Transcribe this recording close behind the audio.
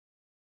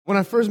When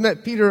I first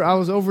met Peter, I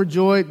was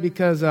overjoyed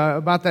because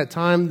about that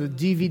time, the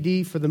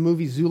DVD for the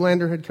movie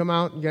Zoolander had come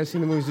out. You guys seen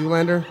the movie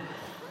Zoolander?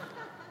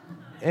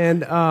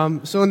 And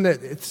so in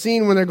the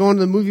scene when they're going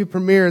to the movie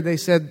premiere, they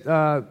said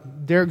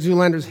Derek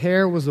Zoolander's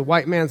hair was the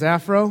white man's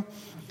afro.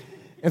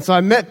 And so I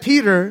met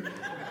Peter,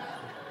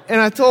 and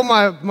I told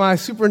my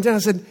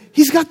superintendent, I said,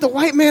 he's got the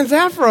white man's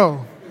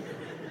afro.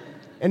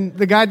 And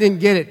the guy didn't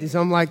get it. So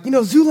I'm like,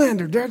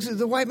 Zoolander, Derek's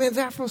the white man's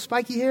afro,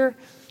 spiky hair.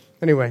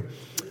 Anyway.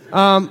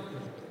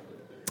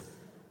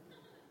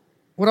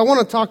 What I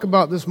want to talk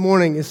about this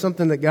morning is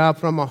something that God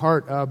put on my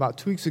heart about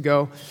 2 weeks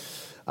ago.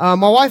 My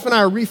wife and I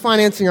are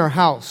refinancing our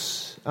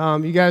house.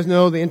 You guys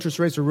know the interest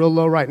rates are real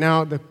low right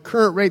now. The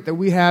current rate that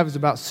we have is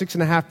about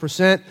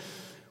 6.5%.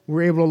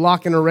 We're able to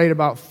lock in a rate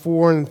about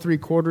 4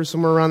 3/4,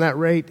 somewhere around that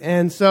rate.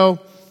 And so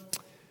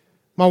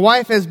my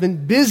wife has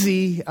been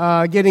busy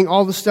getting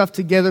all the stuff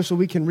together so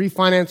we can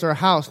refinance our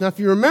house. Now, if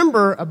you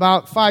remember,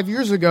 about 5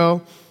 years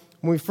ago,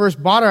 when we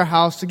first bought our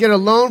house, to get a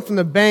loan from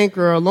the bank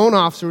or a loan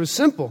officer was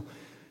simple.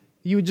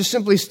 You would just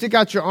simply stick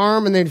out your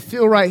arm and they'd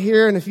feel right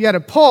here. And if you had a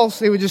pulse,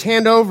 they would just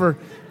hand over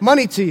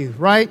money to you,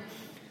 right?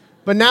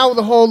 But now with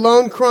the whole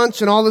loan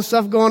crunch and all this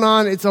stuff going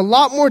on, it's a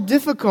lot more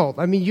difficult.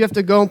 I mean, you have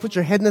to go and put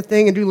your head in the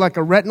thing and do like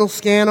a retinal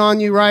scan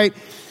on you, right?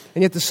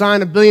 And you have to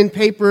sign 1 billion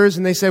papers.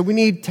 And they said, we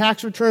need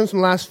tax returns from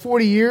the last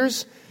 40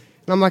 years.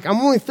 And I'm like,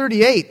 I'm only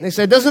 38. And they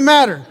said, it doesn't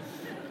matter.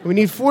 We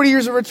need 40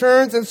 years of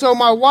returns. And so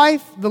my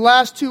wife, the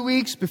last 2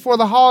 weeks before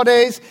the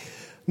holidays,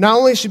 not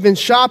only has she been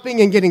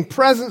shopping and getting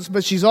presents,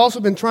 but she's also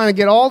been trying to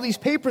get all these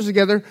papers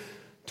together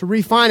to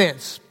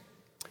refinance.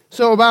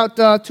 So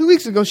about 2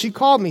 weeks ago, she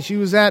called me. She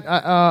was at,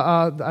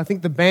 I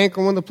think, the bank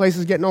or one of the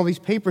places getting all these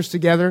papers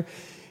together.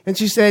 And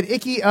she said,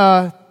 Icky,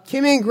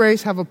 Kimmy and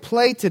Grace have a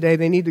play today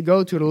they need to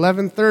go to at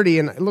 11:30,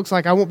 and it looks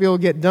like I won't be able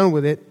to get done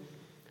with it.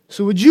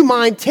 So would you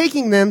mind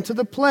taking them to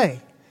the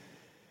play?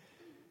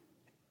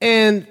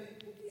 And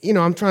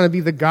I'm trying to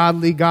be the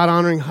godly,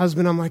 God-honoring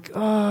husband. I'm like,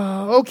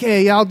 oh,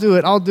 okay, I'll do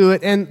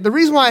it. And the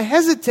reason why I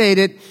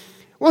hesitated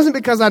wasn't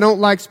because I don't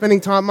like spending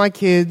time with my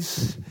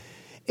kids.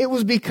 It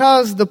was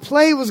because the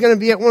play was going to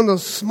be at one of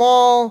those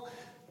small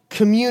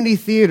community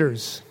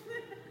theaters.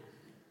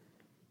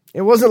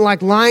 It wasn't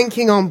like Lion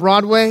King on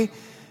Broadway.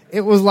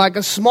 It was like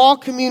a small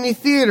community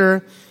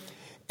theater,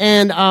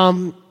 and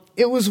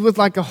it was with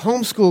like a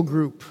homeschool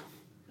group.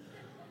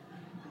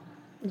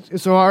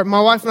 So my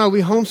wife and I,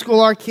 we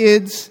homeschool our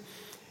kids.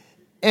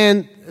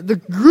 And the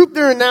group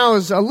they're in now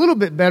is a little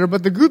bit better,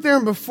 but the group they're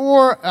in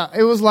before,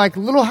 it was like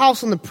Little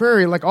House on the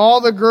Prairie. Like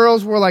all the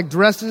girls wore like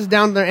dresses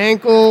down to their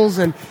ankles,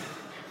 and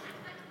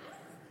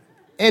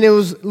it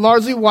was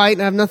largely white,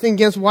 and I have nothing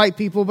against white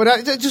people, but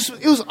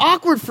it was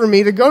awkward for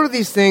me to go to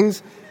these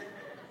things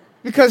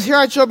because here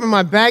I show up in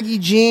my baggy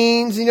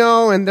jeans,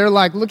 and they're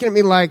like looking at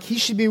me like he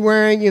should be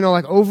wearing,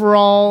 like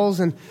overalls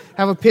and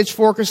have a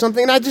pitchfork or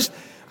something. And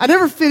I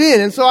never fit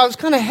in. And so I was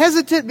kind of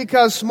hesitant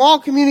because small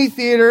community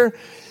theater,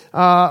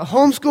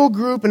 homeschool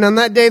group, and on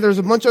that day there's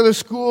a bunch of other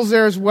schools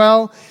there as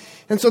well.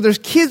 And so there's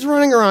kids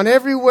running around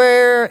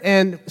everywhere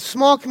and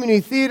small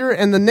community theater,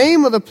 and the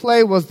name of the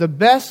play was The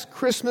Best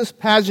Christmas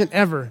Pageant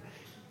Ever.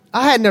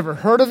 I had never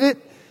heard of it.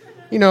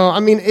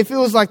 If it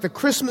was like the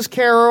Christmas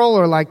Carol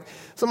or like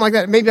something like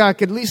that, maybe I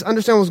could at least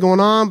understand what was going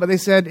on, but they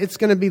said it's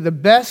going to be the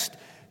best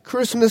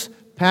Christmas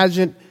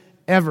pageant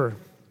ever.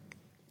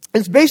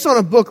 It's based on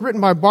a book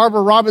written by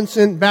Barbara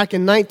Robinson back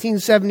in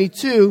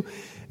 1972.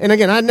 And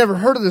again, I'd never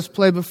heard of this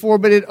play before,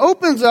 but it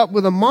opens up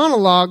with a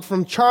monologue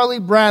from Charlie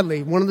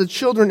Bradley, one of the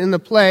children in the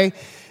play.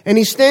 And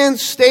he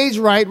stands stage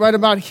right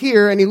about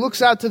here, and he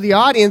looks out to the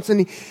audience,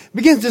 and he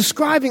begins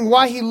describing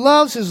why he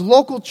loves his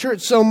local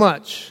church so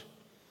much.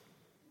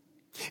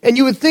 And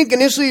you would think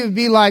initially it would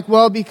be like,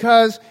 well,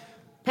 because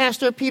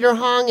Pastor Peter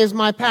Hong is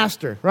my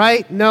pastor,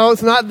 right? No,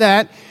 it's not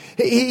that.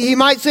 He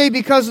might say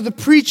because of the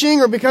preaching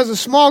or because of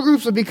small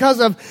groups or because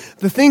of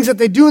the things that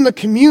they do in the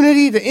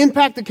community to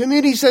impact the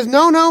community. He says,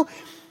 no.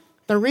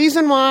 The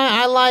reason why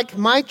I like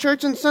my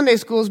church and Sunday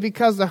school is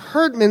because the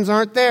Herdmans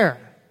aren't there.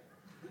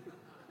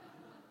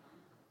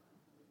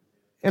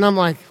 And I'm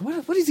like,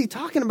 what is he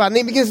talking about? And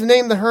he begins to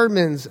name the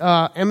Herdmans.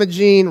 Emma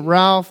Jean,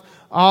 Ralph,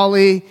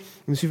 Ollie.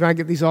 Let me see if I can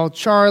get these all.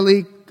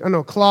 Charlie,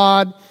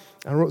 Claude.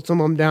 I wrote some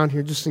of them down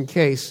here just in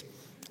case.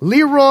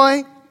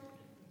 Leroy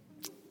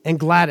and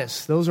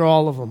Gladys. Those are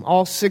all of them.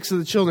 All 6 of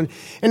the children.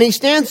 And he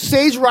stands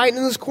stage right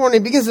in this corner. He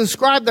begins to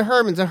describe the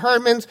Herdmans. The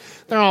Herdmans,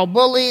 they're all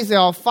bullies. They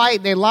all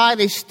fight. They lie.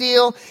 They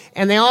steal.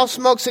 And they all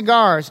smoke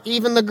cigars.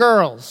 Even the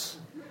girls.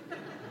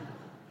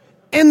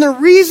 And the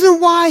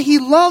reason why he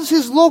loves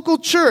his local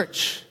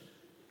church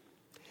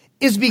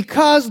is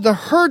because the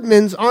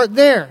Herdmans aren't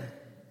there.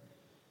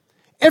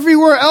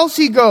 Everywhere else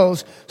he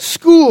goes,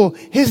 school,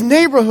 his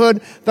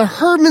neighborhood, the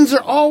Herdmans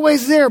are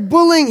always there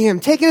bullying him,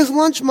 taking his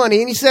lunch money.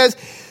 And he says,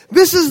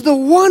 this is the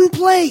one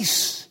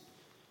place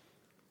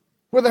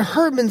where the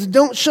Herdmans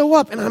don't show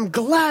up, and I'm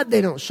glad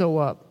they don't show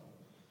up.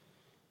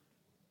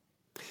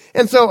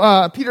 And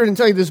so Peter didn't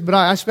tell you this, but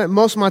I spent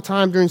most of my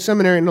time during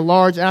seminary in a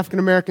large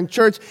African-American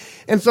church.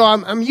 And so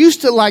I'm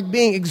used to like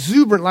being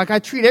exuberant, like I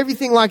treat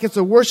everything like it's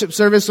a worship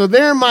service. So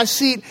there in my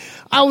seat,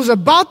 I was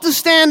about to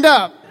stand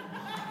up,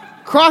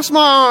 cross my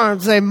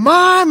arms, say,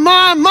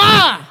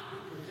 my.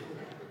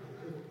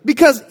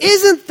 Because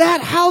isn't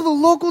that how the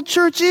local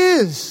church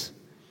is?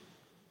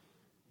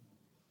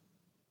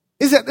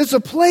 Is that it's a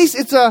place,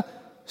 it's a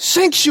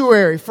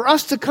sanctuary for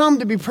us to come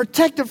to be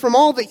protected from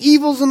all the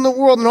evils in the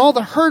world and all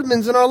the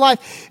herdmans in our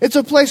life. It's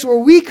a place where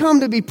we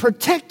come to be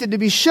protected, to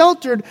be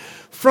sheltered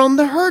from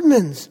the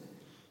herdmans.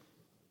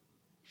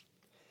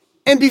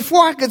 And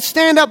before I could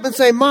stand up and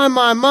say,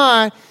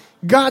 my,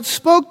 God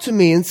spoke to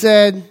me and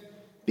said,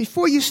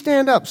 before you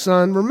stand up,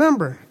 son,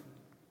 remember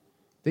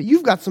that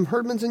you've got some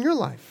herdmans in your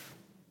life.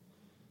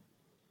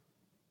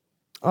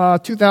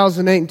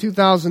 2008 and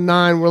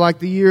 2009 were like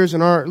the years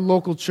in our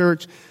local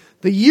church.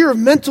 The year of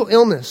mental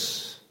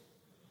illness,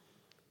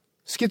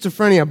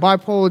 schizophrenia,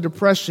 bipolar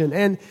depression.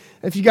 And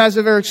if you guys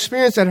have ever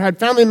experienced that or had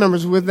family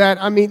members with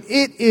that, I mean,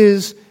 it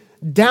is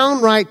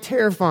downright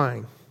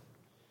terrifying.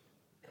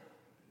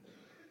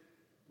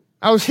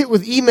 I was hit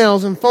with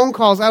emails and phone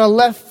calls out of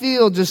left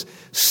field just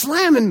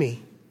slamming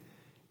me.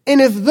 And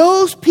if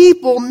those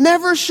people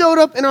never showed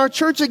up in our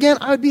church again,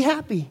 I would be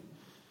happy.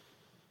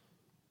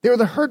 They were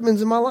the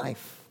herdmans in my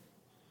life.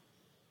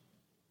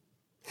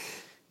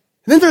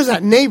 And then there's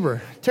that neighbor.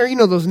 Terry, you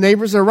know those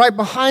neighbors. They're right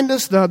behind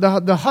us. The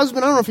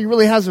husband, I don't know if he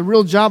really has a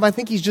real job. I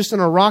think he's just in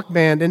a rock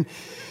band.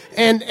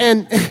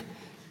 And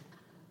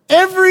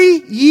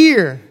every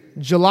year,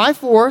 July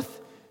 4th,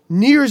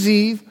 New Year's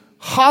Eve,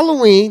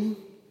 Halloween,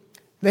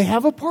 they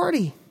have a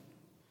party.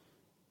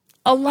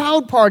 A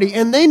loud party.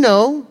 And they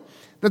know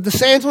that the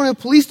San Antonio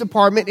Police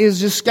Department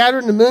is just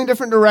scattered in a million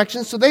different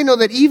directions. So they know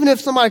that even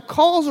if somebody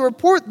calls or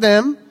report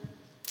them,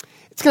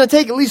 it's going to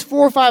take at least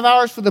 4 or 5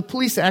 hours for the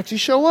police to actually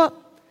show up.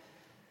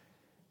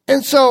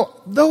 And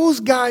so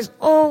those guys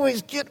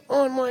always get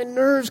on my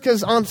nerves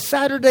because on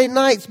Saturday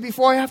nights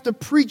before I have to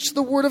preach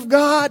the Word of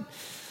God,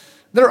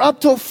 they're up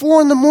till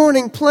 4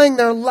 a.m. playing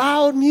their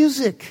loud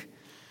music.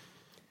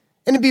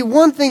 And it'd be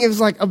one thing if it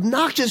was like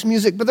obnoxious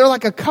music, but they're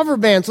like a cover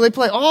band. So they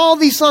play all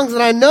these songs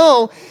that I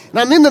know, and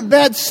I'm in the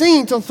bed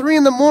singing till 3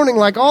 a.m,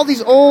 like all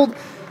these old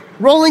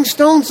Rolling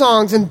Stone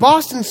songs and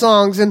Boston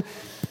songs. And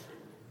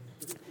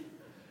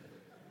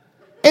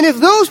if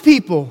those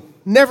people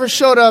never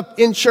showed up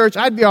in church,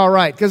 I'd be all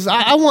right. Because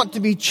I want to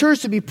be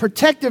church to be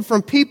protected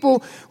from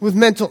people with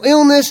mental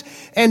illness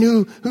and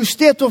who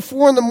stay up till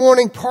 4 a.m.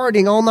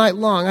 partying all night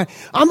long.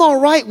 I'm all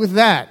right with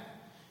that.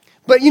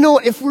 But you know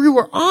what? If we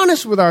were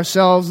honest with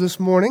ourselves this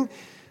morning,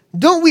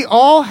 don't we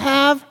all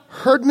have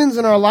herdmans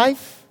in our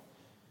life?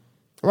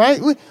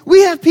 Right?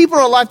 We have people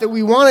in our life that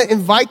we want to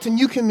invite to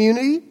new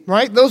community,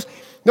 right? Those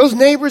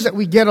neighbors that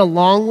we get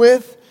along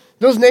with.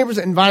 Those neighbors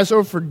that invite us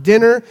over for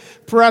dinner,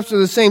 perhaps they're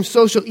the same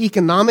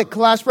socio-economic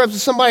class, perhaps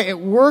it's somebody at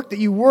work that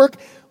you work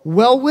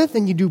well with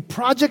and you do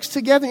projects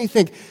together and you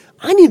think,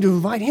 I need to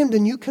invite him to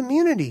new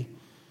community.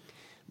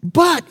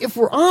 But if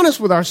we're honest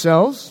with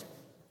ourselves,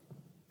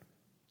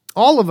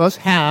 all of us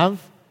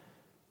have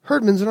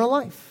herdmans in our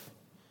life.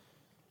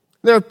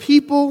 There are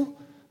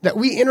people that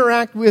we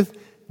interact with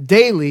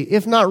daily,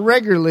 if not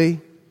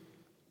regularly,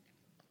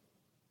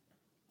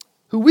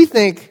 who we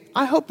think,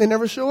 I hope they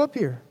never show up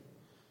here.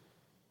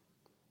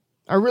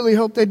 I really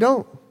hope they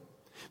don't.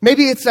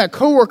 Maybe it's that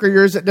coworker of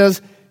yours that does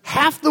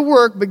half the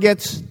work but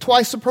gets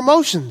twice the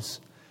promotions.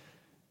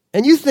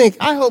 And you think,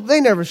 I hope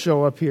they never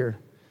show up here.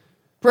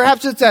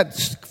 Perhaps it's that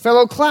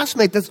fellow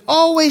classmate that's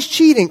always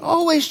cheating,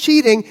 always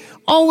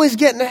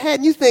getting ahead.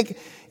 And you think,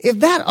 if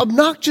that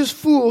obnoxious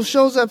fool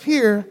shows up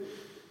here,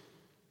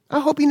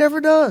 I hope he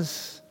never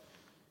does.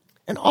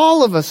 And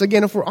all of us,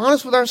 again, if we're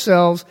honest with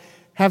ourselves,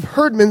 have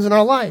herdmans in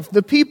our life.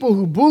 The people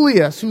who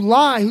bully us, who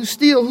lie, who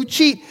steal, who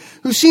cheat,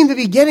 who seem to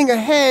be getting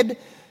ahead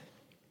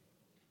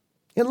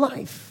in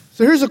life.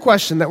 So here's a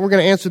question that we're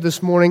going to answer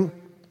this morning.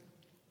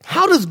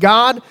 How does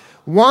God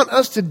want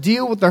us to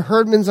deal with the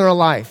herdmans in our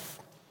life?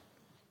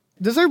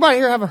 Does everybody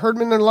here have a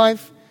herdman in their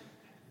life?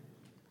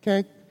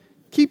 Okay.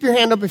 Keep your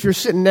hand up if you're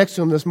sitting next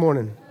to him this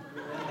morning.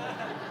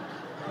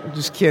 I'm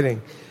just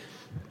kidding.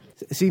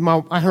 See,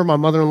 I heard my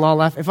mother-in-law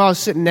laugh. If I was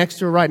sitting next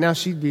to her right now,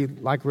 she'd be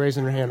like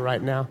raising her hand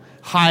right now,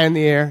 high in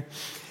the air.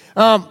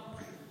 We're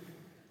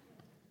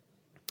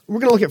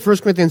going to look at 1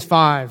 Corinthians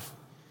 5.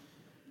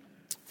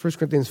 1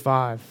 Corinthians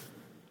 5.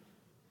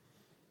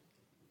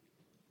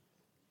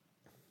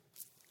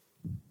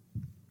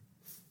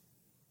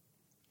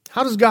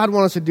 How does God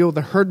want us to deal with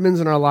the herdmans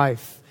in our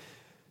life?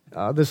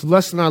 This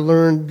lesson I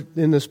learned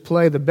in this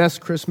play, The Best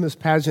Christmas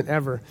Pageant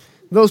Ever.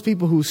 Those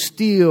people who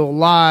steal,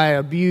 lie,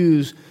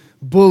 abuse,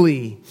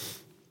 bully,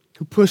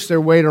 who push their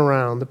weight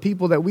around. The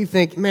people that we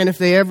think, man, if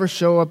they ever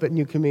show up at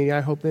New Community,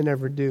 I hope they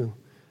never do.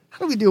 How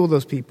do we deal with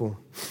those people?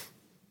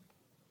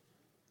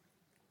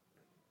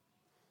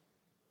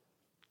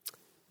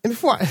 And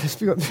before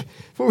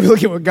we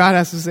look at what God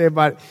has to say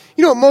about it,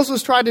 you know what most of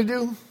us try to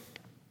do?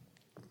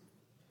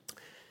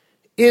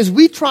 is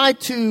we try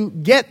to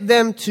get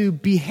them to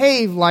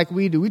behave like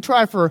we do. We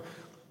try for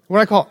what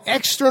I call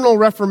external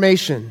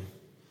reformation.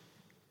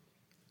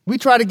 We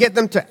try to get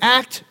them to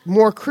act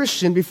more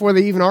Christian before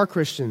they even are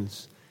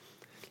Christians.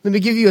 Let me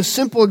give you a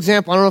simple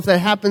example. I don't know if that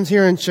happens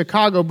here in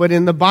Chicago, but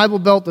in the Bible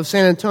Belt of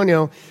San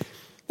Antonio,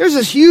 there's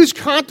this huge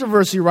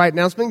controversy right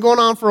now. It's been going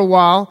on for a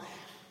while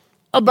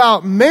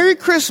about Merry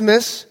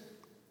Christmas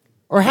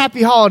or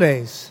Happy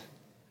Holidays.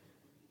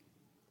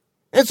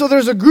 And so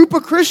there's a group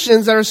of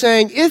Christians that are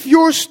saying, if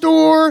your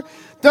store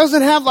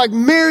doesn't have like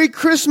Merry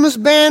Christmas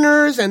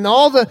banners and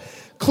all the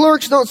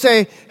clerks don't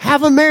say,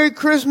 have a Merry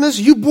Christmas,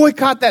 you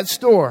boycott that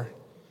store.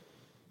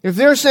 If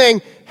they're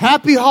saying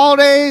Happy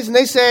Holidays and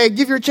they say,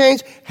 give your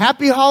change,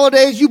 Happy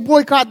Holidays, you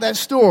boycott that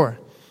store.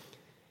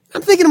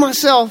 I'm thinking to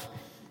myself,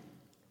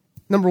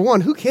 number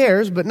one, who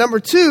cares? But number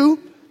two,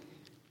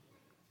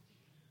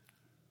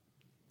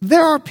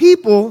 there are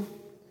people,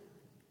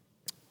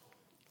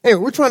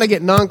 anyway, we're trying to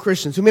get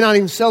non-Christians who may not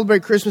even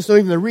celebrate Christmas, know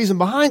even the reason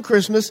behind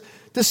Christmas,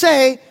 to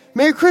say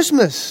Merry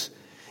Christmas.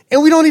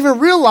 And we don't even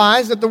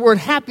realize that the word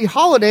Happy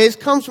Holidays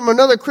comes from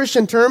another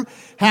Christian term,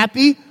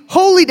 Happy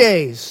Holy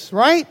Days,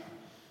 right?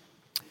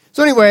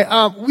 So anyway,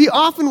 we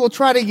often will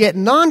try to get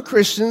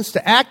non-Christians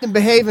to act and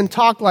behave and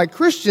talk like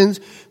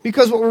Christians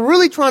because what we're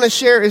really trying to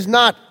share is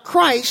not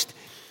Christ.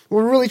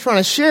 What we're really trying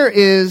to share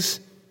is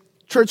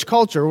church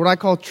culture, what I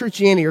call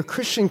churchianity or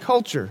Christian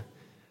culture.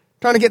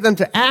 Trying to get them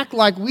to act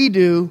like we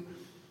do,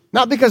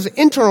 not because of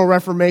internal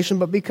reformation,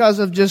 but because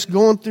of just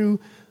going through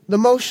the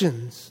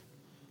motions.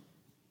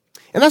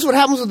 And that's what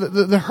happens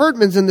with the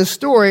Herdmans in this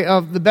story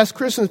of the best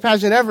Christmas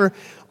pageant ever.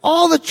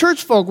 All the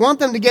church folk want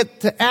them to get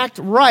to act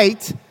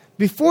right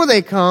before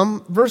they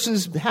come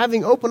versus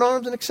having open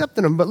arms and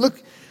accepting them. But look,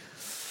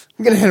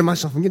 I'm getting ahead of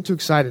myself. I'm getting too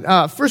excited.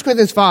 1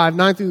 Corinthians 5,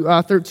 9 through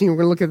 13, we're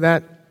going to look at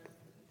that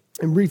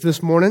in brief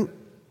this morning.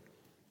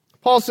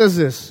 Paul says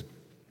this.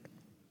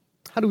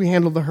 How do we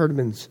handle the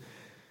Herdmans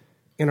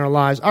in our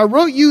lives? I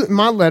wrote you in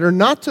my letter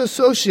not to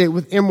associate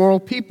with immoral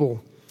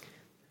people.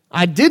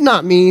 I did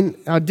not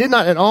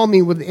at all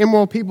mean with the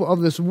immoral people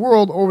of this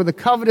world or with the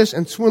covetous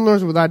and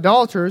swindlers, with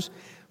idolaters,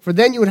 for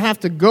then you would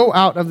have to go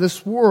out of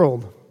this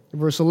world.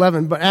 Verse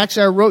 11, but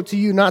actually I wrote to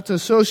you not to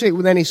associate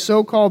with any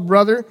so-called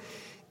brother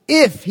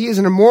if he is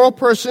an immoral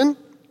person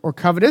or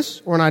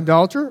covetous or an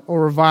idolater or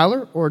a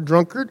reviler or a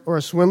drunkard or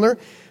a swindler,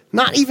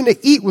 not even to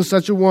eat with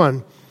such a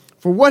one.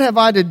 For what have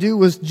I to do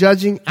with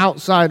judging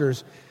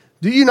outsiders?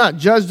 Do you not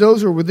judge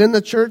those who are within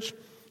the church?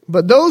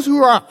 But those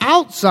who are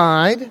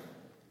outside,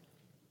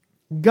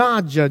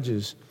 God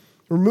judges.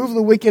 Remove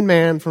the wicked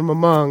man from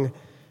among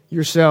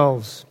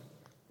yourselves.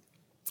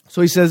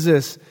 So he says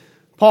this.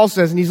 Paul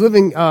says, and he's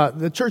living,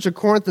 the church of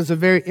Corinth is a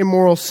very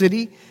immoral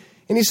city.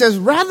 And he says,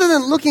 rather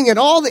than looking at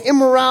all the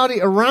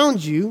immorality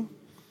around you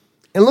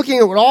and looking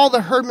at what all the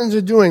Herdmans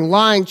are doing,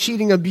 lying,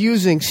 cheating,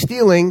 abusing,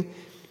 stealing,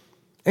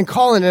 and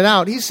calling it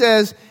out, he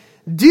says,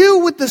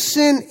 deal with the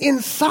sin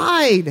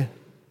inside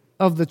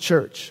of the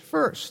church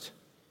first.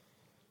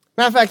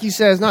 Matter of fact, he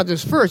says, not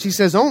just first, he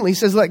says only. He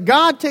says, let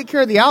God take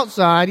care of the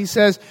outside. He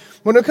says,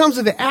 when it comes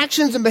to the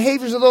actions and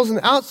behaviors of those on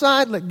the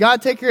outside, let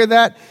God take care of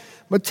that.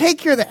 But take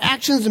care of the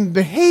actions and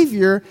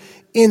behavior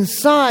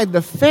inside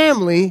the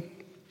family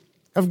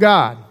of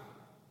God.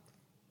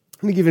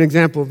 Let me give you an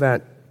example of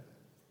that.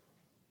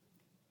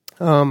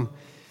 All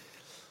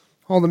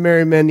the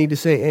married men need to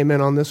say amen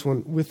on this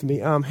one with me.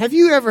 Have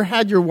you ever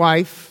had your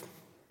wife,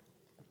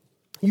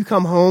 you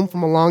come home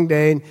from a long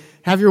day and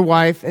have your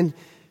wife and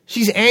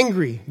she's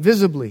angry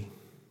visibly,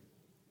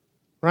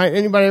 right?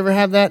 Anybody ever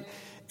have that?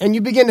 And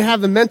you begin to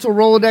have the mental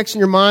Rolodex in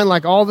your mind,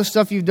 like all the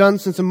stuff you've done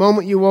since the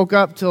moment you woke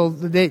up till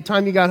the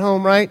time you got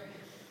home, right?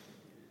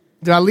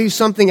 Did I leave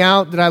something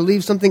out? Did I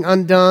leave something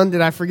undone? Did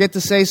I forget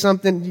to say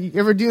something? Do you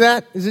ever do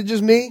that? Is it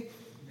just me?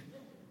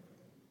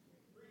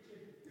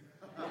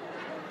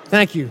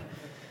 Thank you.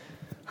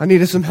 I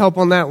needed some help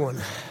on that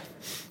one.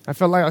 I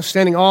felt like I was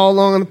standing all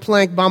along on the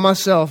plank by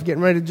myself,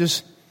 getting ready to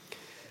just...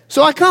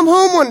 So I come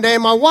home one day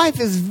and my wife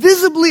is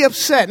visibly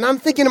upset. And I'm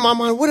thinking in my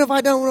mind, what have I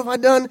done? What have I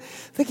done?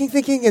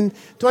 Thinking, and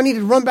do I need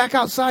to run back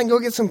outside and go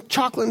get some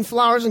chocolate and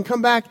flowers and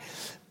come back?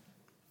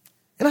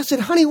 And I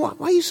said, honey, why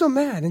are you so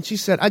mad? And she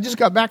said, I just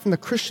got back from the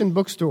Christian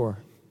bookstore.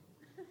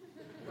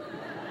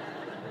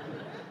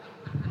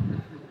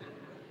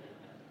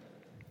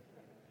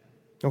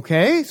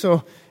 Okay,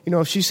 so,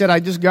 if she said I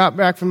just got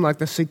back from like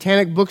the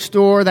satanic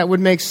bookstore, that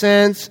would make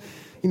sense.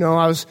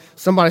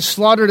 Somebody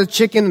slaughtered a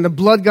chicken and the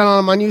blood got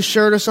on my new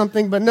shirt or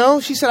something. But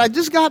no, she said, I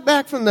just got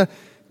back from the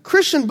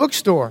Christian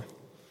bookstore.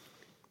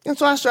 And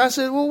so I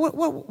said,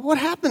 well, what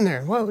happened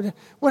there?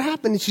 What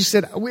happened? And she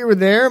said, we were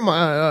there.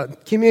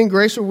 Kimmy and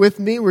Grace were with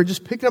me. We were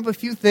just picking up a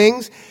few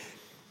things.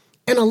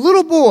 And a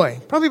little boy,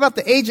 probably about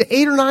the age of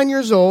 8 or 9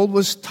 years old,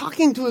 was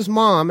talking to his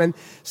mom and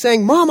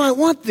saying, Mom, I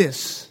want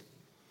this.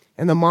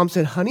 And the mom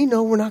said, honey,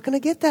 no, we're not going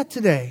to get that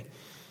today.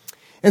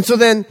 And so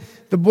then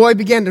the boy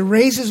began to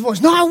raise his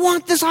voice. No, I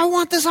want this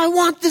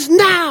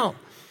now.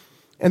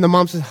 And the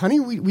mom said,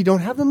 honey, we don't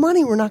have the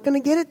money. We're not going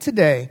to get it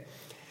today.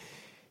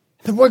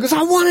 The boy goes,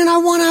 I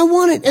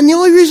want it. And the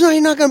only reason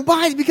you're not going to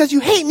buy it is because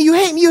you hate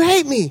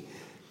me.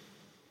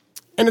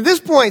 And at this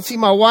point, see,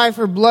 my wife,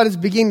 her blood is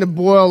beginning to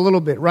boil a little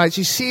bit, right?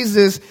 She sees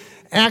this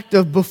act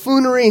of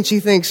buffoonery and she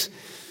thinks,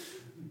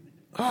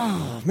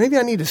 oh, maybe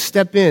I need to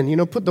step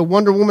in, put the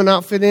Wonder Woman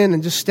outfit in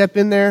and just step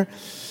in there.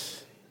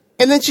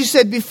 And then she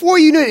said, before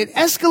you knew it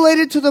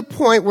escalated to the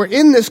point where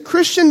in this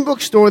Christian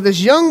bookstore, this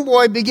young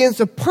boy begins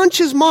to punch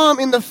his mom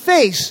in the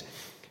face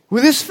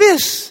with his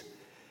fists.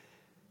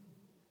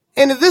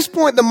 And at this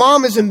point, the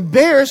mom is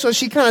embarrassed, so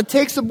she kind of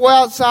takes the boy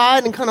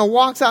outside and kind of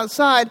walks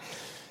outside.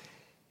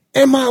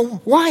 And my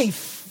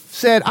wife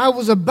said, I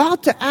was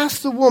about to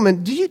ask the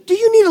woman, do you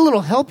need a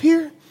little help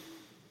here?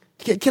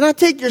 Can I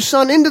take your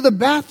son into the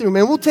bathroom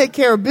and we'll take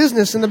care of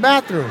business in the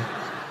bathroom?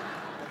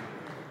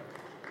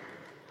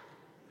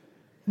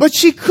 But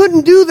she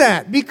couldn't do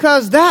that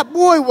because that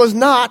boy was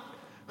not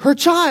her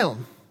child.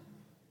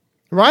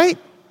 Right?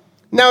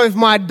 Now, if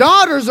my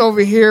daughters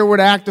over here were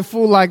to act a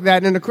fool like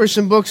that in a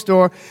Christian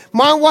bookstore,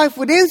 my wife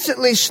would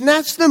instantly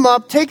snatch them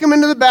up, take them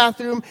into the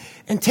bathroom,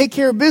 and take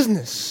care of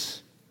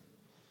business.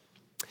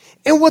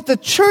 And what the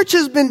church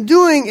has been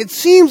doing, it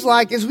seems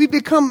like, is we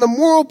become the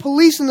moral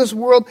police in this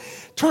world,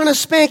 trying to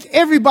spank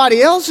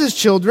everybody else's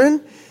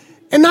children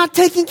and not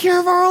taking care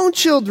of our own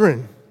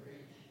children.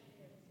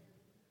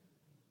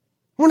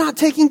 We're not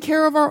taking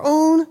care of our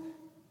own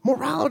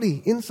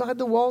morality inside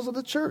the walls of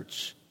the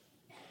church.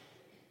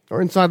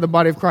 Or inside the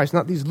body of Christ.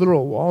 Not these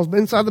literal walls, but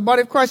inside the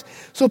body of Christ.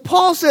 So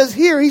Paul says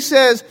here, he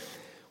says,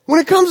 when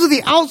it comes to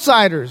the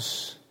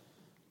outsiders,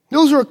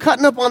 those who are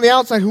cutting up on the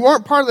outside, who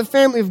aren't part of the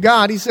family of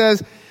God, he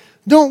says,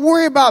 don't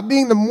worry about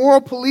being the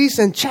moral police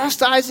and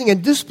chastising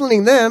and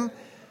disciplining them.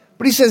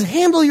 But he says,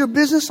 handle your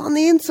business on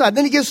the inside.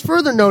 Then he gives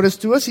further notice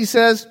to us. He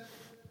says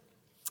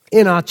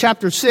in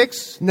chapter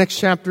 6, next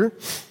chapter,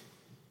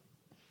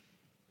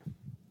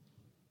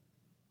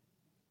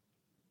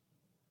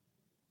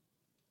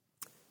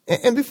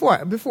 and before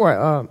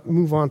I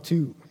move on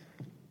to,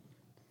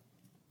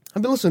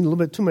 I've been listening to a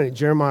little bit too many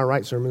Jeremiah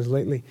Wright sermons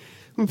lately.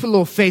 Let me put a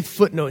little faith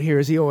footnote here,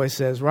 as he always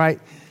says,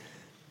 right?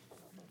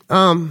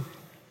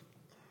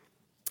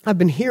 I've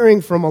been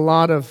hearing from a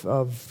lot of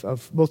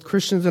both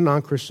Christians and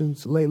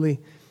non-Christians lately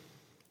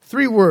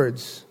 3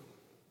 words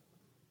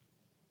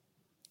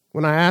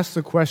when I ask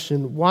the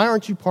question, why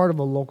aren't you part of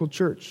a local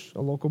church,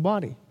 a local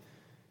body?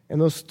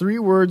 And those 3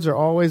 words are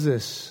always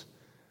this: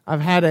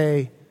 I've had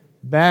a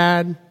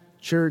bad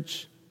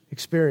church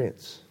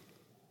experience.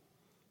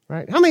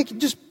 Right? How many,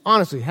 just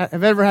honestly,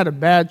 have ever had a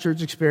bad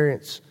church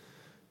experience?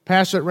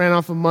 Pastor that ran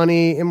off of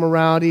money,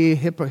 immorality,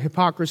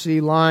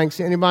 hypocrisy, lying.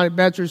 See anybody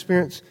bad church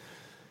experience?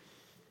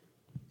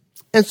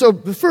 And so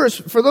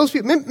first, for those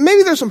people,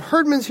 maybe there's some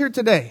Herdmans here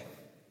today.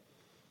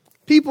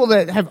 People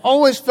that have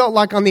always felt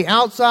like on the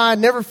outside,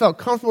 never felt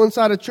comfortable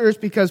inside a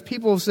church because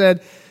people have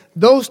said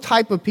those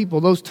type of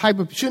people,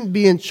 shouldn't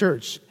be in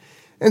church.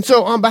 And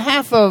so on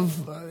behalf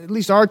of at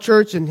least our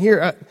church and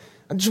here,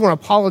 I just want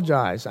to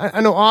apologize.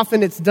 I know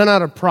often it's done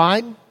out of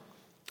pride.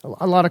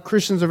 A lot of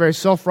Christians are very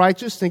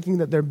self-righteous, thinking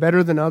that they're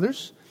better than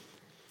others.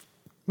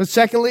 But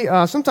secondly,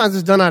 sometimes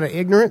it's done out of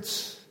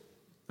ignorance.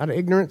 And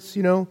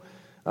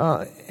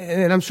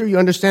I'm sure you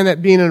understand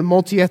that being in a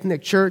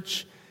multi-ethnic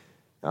church.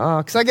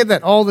 Because I get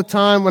that all the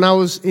time. When I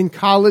was in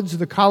college,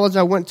 the college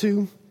I went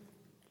to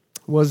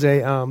was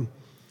a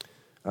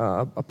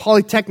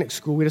polytechnic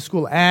school. We had a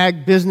school of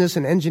ag, business,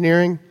 and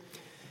engineering.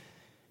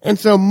 And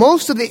so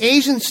most of the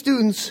Asian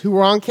students who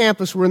were on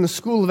campus were in the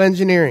School of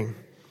Engineering.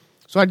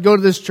 So I'd go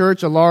to this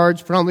church, a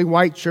large, predominantly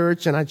white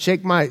church, and I'd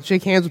shake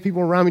hands with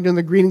people around me during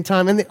the greeting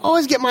time, and they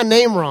always get my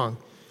name wrong.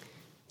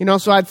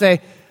 So I'd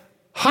say,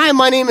 hi,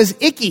 my name is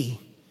Icky.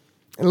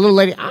 And the little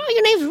lady, oh,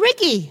 your name's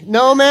Ricky.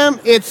 No, ma'am,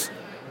 it's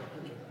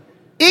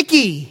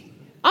Icky.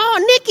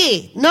 Oh,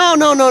 Nikki.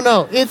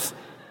 No, it's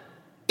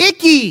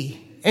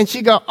Icky. And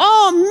she'd go,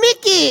 oh,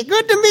 Mickey,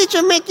 good to meet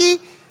you, Mickey.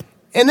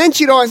 And then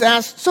she'd always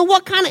ask, so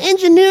what kind of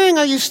engineering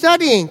are you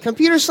studying?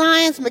 Computer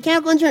science,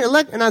 mechanical engineering,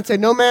 and I'd say,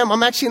 no, ma'am,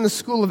 I'm actually in the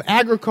School of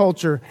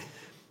Agriculture.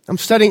 I'm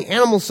studying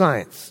animal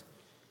science.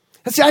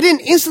 And see, I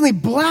didn't instantly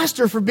blast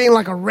her for being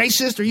like a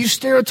racist or you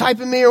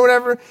stereotyping me or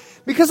whatever,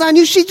 because I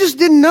knew she just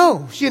didn't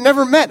know. She had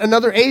never met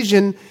another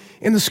Asian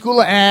in the School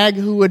of Ag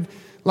who would,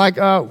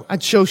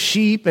 I'd show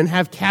sheep and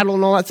have cattle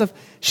and all that stuff.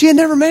 She had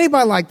never met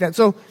anybody like that.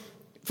 So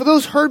for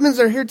those Herdmans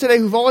that are here today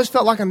who've always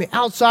felt like on the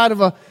outside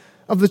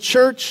of the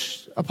church,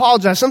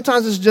 apologize.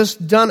 Sometimes it's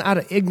just done out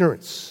of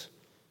ignorance.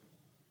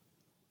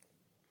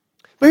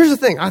 But here's the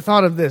thing. I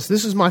thought of this.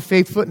 This is my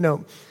faith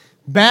footnote.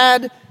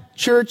 Bad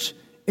church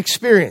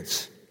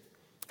experience.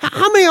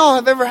 How many of y'all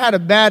have ever had a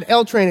bad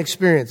L-train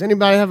experience?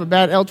 Anybody have a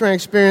bad L-train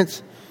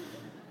experience?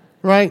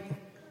 Right?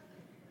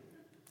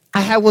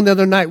 I had one the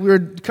other night. We were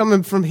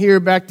coming from here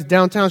back to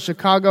downtown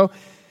Chicago,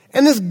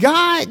 and this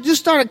guy just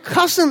started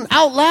cussing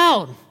out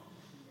loud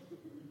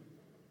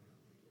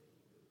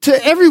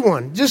to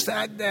everyone.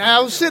 I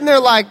was sitting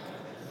there like,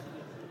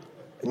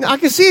 I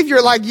can see if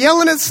you're like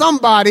yelling at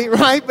somebody,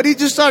 right? But he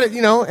just started,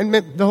 and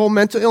the whole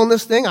mental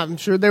illness thing, I'm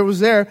sure there was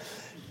there.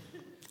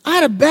 I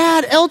had a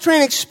bad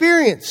L-train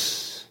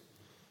experience.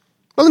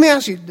 But let me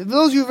ask you,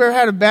 those of you who've ever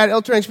had a bad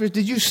L train experience,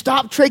 did you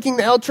stop taking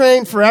the L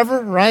train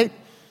forever, right?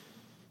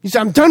 You said,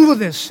 I'm done with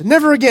this,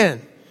 never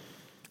again.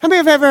 How many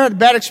have ever had a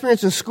bad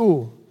experience in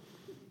school?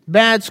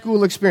 Bad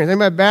school experience.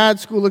 Anybody had a bad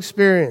school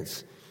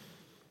experience?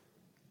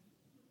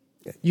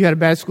 You had a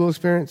bad school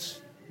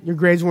experience? Your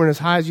grades weren't as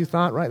high as you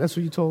thought, right? That's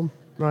what you told,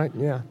 right?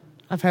 Yeah.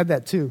 I've had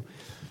that too.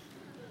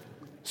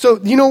 So,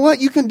 you know what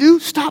you can do?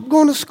 Stop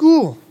going to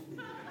school.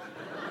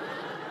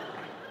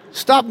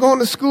 Stop going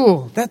to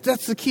school.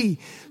 That's the key.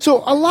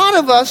 So a lot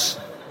of us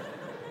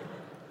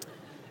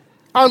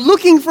are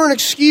looking for an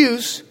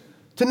excuse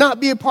to not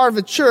be a part of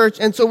a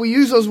church, and so we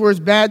use those words,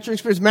 bad church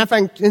experience. Matter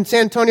of fact, in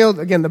San Antonio,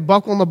 again, the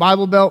Buckle and the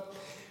Bible Belt,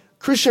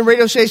 Christian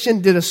radio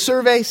station did a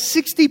survey.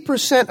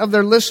 60% of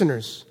their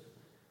listeners,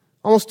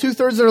 almost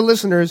 2/3 of their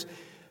listeners,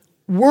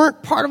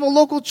 weren't part of a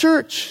local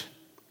church.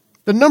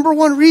 The number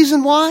one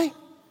reason why?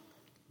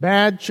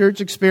 Bad church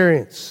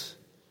experience.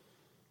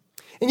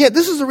 And yet,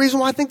 this is the reason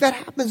why I think that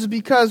happens, is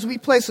because we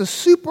place a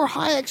super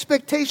high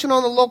expectation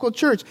on the local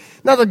church.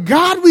 Now, the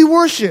God we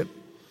worship,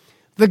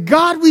 the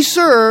God we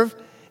serve,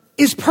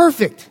 is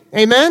perfect.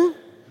 Amen?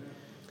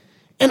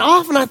 And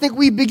often I think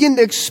we begin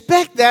to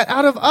expect that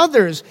out of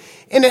others.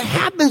 And it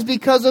happens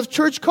because of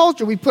church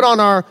culture. We put on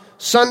our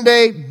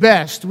Sunday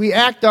best. We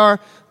act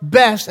our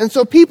best. And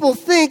so people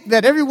think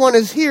that everyone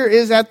is here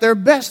is at their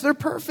best. They're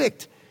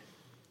perfect.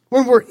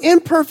 When we're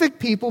imperfect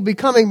people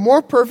becoming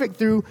more perfect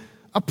through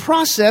a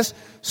process,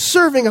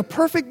 serving a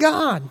perfect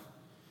God.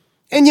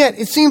 And yet,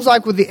 it seems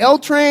like with the L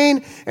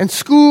train and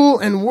school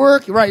and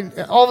work, right,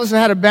 all of us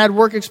have had a bad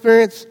work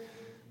experience,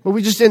 but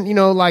we just didn't,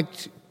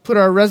 put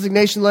our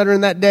resignation letter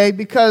in that day,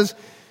 because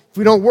if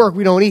we don't work,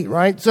 we don't eat,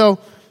 right? So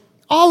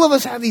all of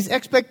us have these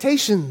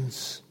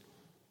expectations.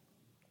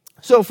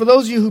 So for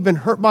those of you who've been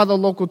hurt by the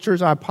local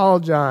church, I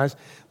apologize,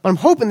 but I'm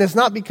hoping that's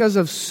not because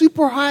of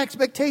super high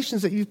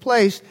expectations that you've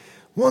placed,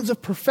 ones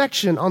of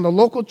perfection on the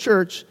local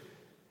church,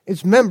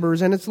 its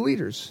members, and its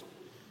leaders.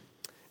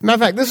 Matter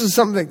of fact, this is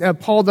something that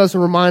Paul does to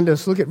remind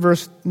us. Look at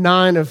verse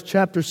 9 of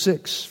chapter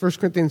 6, 1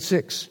 Corinthians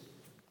 6.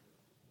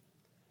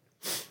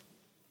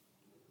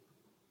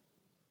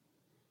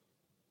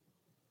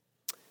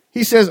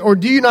 He says, or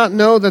do you not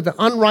know that the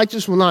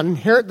unrighteous will not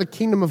inherit the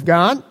kingdom of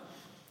God?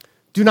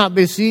 Do not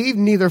be deceived,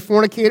 neither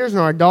fornicators,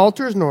 nor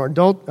adulterers, nor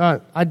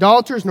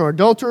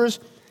adulterers,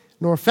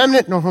 nor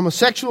effeminate, nor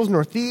homosexuals,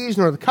 nor thieves,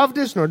 nor the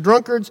covetous, nor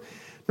drunkards,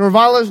 nor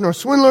revilers, nor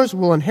swindlers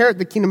will inherit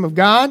the kingdom of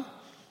God.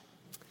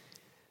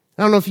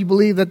 I don't know if you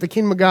believe that the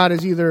kingdom of God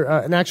is either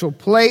an actual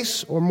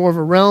place or more of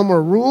a realm or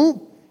a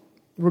rule.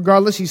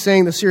 Regardless, he's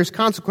saying the serious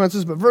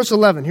consequences. But verse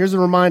 11, here's a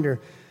reminder.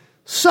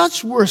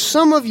 Such were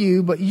some of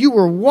you, but you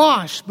were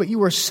washed, but you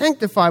were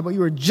sanctified, but you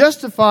were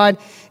justified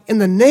in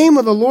the name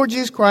of the Lord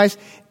Jesus Christ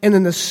and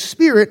in the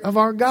Spirit of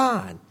our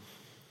God.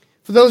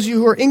 For those of you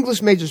who are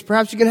English majors,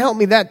 perhaps you can help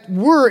me. That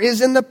were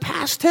is in the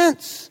past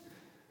tense.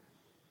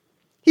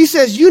 He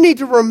says you need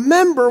to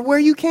remember where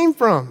you came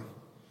from.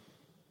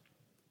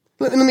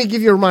 Let me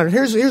give you a reminder.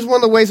 Here's one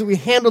of the ways that we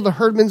handle the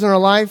herdmans in our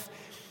life,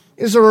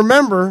 is to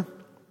remember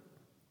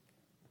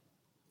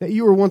that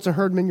you were once a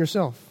herdman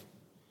yourself.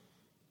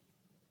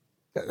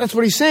 That's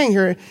what he's saying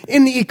here.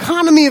 In the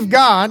economy of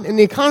God,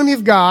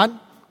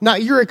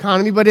 not your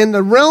economy, but in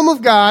the realm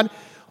of God,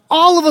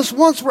 all of us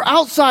once were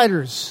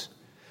outsiders.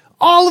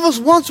 All of us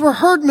once were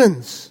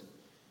herdmans.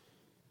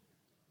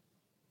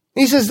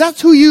 And he says,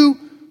 that's who you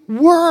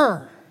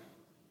were.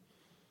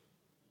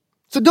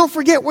 So don't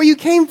forget where you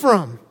came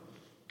from.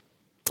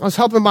 I was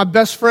helping my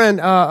best friend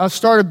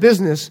start a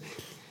business.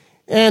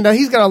 And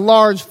he's got a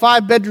large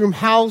 5-bedroom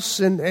house.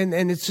 And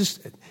it's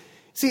just,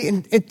 see,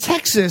 in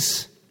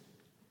Texas,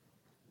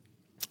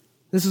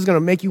 this is going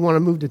to make you want to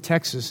move to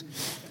Texas.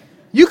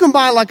 You can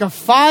buy like a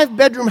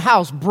 5-bedroom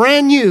house,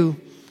 brand new,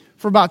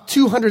 for about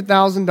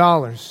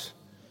 $200,000.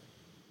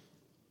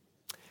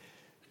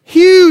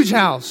 Huge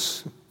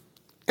house.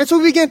 And so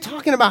we began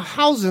talking about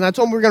houses. I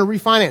told him we were going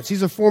to refinance.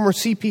 He's a former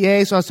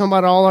CPA, so I was talking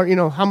about all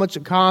our, how much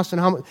it costs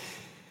and how much.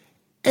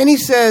 And he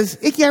says,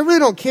 Icky, I really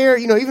don't care.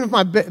 Even if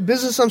my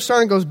business I'm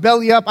starting goes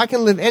belly up, I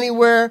can live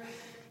anywhere.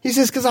 He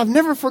says, because I've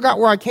never forgot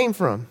where I came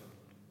from.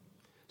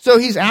 So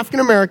he's African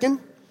American.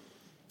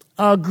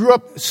 Grew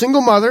up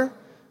single mother.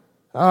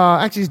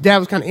 Actually, his dad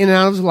was kind of in and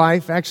out of his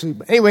life, actually.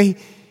 But anyway,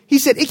 he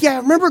said, Icky, I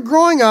remember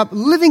growing up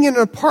living in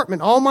an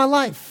apartment all my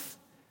life.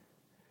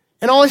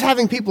 And always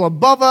having people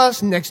above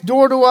us, next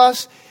door to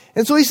us.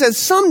 And so he said,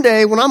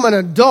 someday when I'm an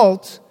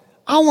adult,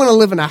 I want to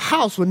live in a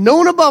house with no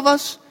one above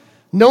us,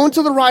 no one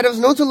to the right of us,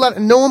 no one to the left,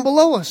 and no one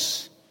below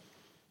us.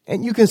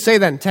 And you can say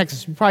that in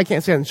Texas. You probably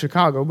can't say that in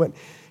Chicago. But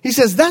he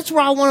says, that's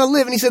where I want to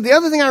live. And he said, the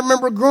other thing I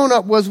remember growing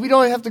up was we'd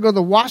always have to go to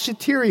the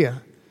washateria.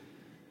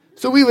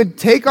 So we would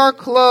take our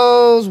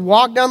clothes,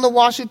 walk down the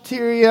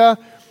washateria,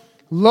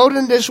 load it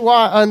in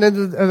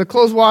the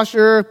clothes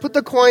washer, put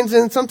the coins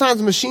in. Sometimes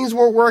the machines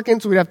weren't working,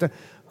 so we'd have to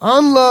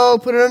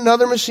unload, put it in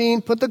another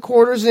machine, put the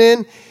quarters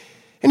in.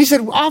 And he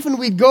said often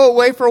we'd go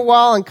away for a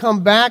while and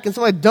come back, and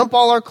somebody dump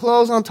all our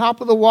clothes on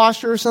top of the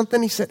washer or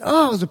something. He said,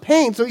 oh, it was a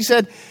pain. So he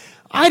said,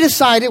 I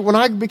decided when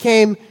I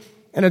became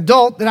an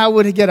adult, that I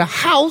would get a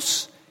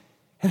house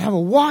and have a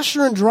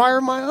washer and dryer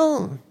of my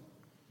own.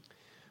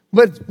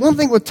 But one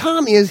thing with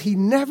Tommy is he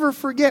never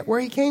forget where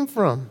he came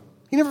from.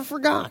 He never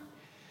forgot.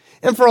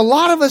 And for a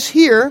lot of us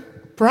here,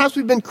 perhaps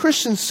we've been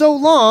Christians so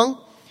long,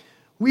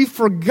 we've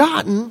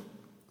forgotten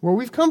where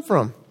we've come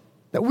from.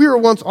 That we were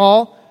once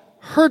all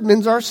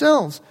herdmans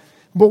ourselves.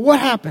 But what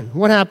happened?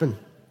 What happened?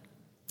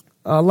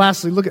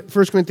 Lastly, look at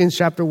 1 Corinthians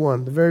chapter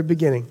 1, the very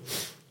beginning.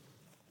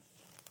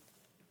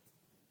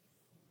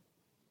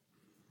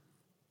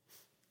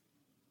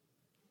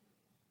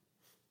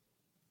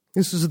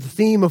 This is the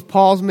theme of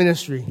Paul's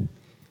ministry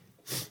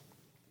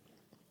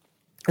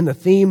and the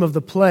theme of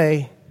the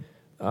play,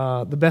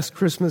 The Best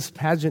Christmas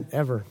Pageant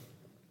Ever.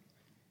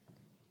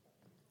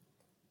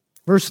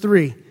 Verse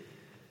 3,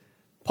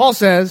 Paul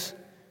says,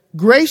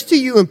 "Grace to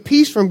you and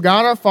peace from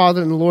God our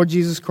Father and the Lord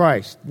Jesus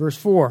Christ." Verse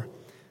 4,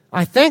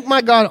 "I thank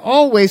my God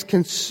always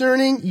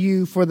concerning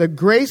you for the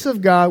grace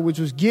of God which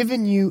was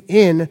given you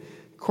in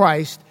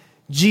Christ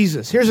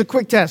Jesus." Here's a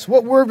quick test.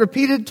 What word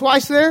repeated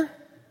twice there?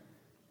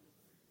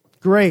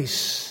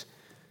 Grace,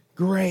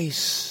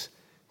 grace,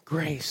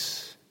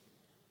 grace.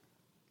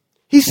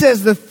 He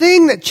says the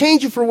thing that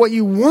changed you from what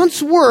you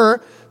once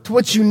were to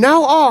what you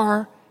now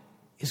are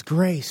is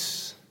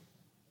grace.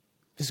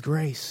 Is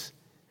grace.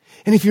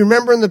 And if you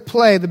remember in the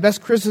play, The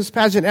Best Christmas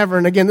Pageant Ever,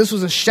 and again, this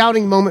was a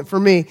shouting moment for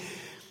me,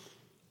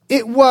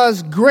 it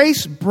was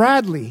Grace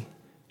Bradley,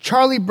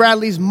 Charlie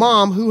Bradley's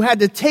mom, who had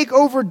to take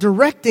over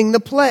directing the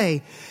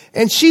play.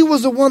 And she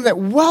was the one that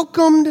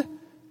welcomed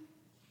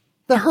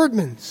the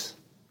herdmans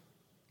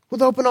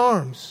with open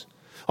arms.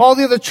 All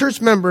the other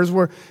church members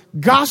were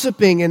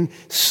gossiping and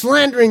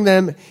slandering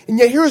them. And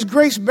yet here was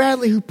Grace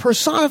Bradley who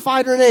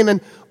personified her name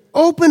and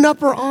opened up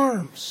her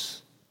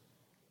arms.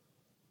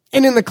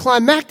 And in the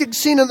climactic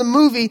scene of the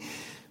movie,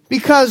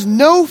 because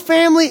no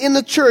family in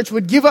the church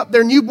would give up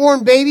their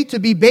newborn baby to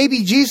be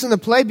baby Jesus in the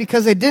play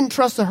because they didn't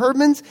trust the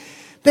herdmans,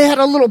 they had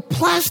a little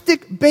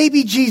plastic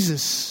baby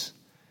Jesus.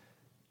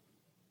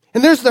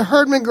 And there's the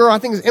herdman girl, I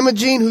think it's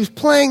Imogene, who's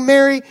playing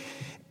Mary.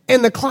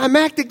 In the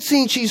climactic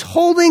scene, she's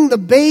holding the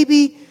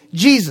baby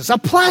Jesus, a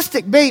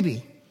plastic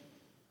baby.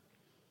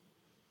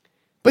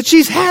 But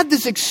she's had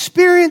this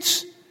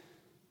experience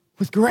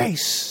with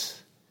grace.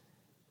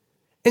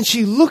 And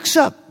she looks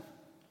up.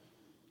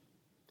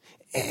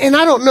 And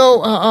I don't know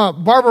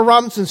Barbara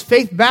Robinson's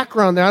faith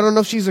background there. I don't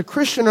know if she's a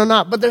Christian or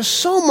not. But there's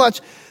so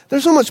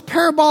much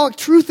parabolic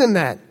truth in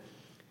that.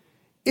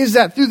 Is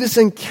that through this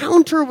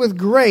encounter with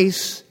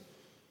grace,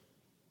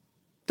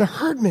 the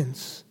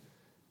herdmans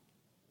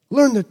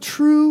learn the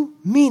true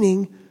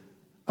meaning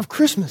of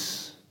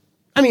Christmas.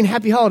 I mean,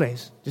 happy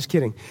holidays. Just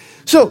kidding.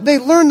 So they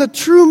learn the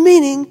true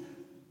meaning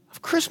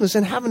of Christmas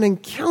and have an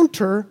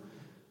encounter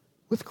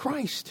with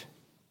Christ.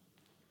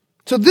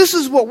 So this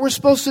is what we're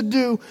supposed to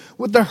do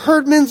with the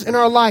herdmans in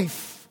our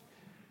life.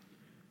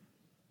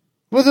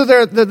 Whether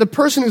they're the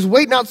person who's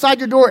waiting outside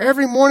your door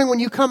every morning when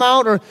you come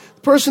out, or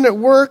the person at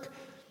work,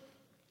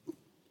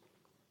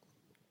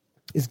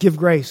 is give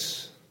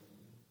grace.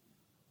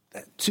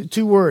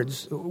 Two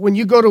words. When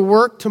you go to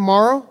work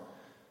tomorrow,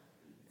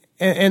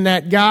 and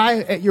that guy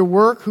at your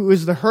work who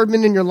is the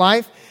herdman in your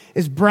life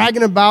is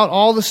bragging about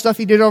all the stuff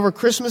he did over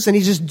Christmas and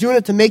he's just doing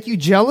it to make you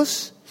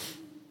jealous,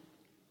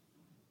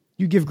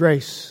 you give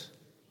grace.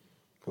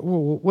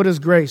 What is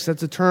grace?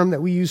 That's a term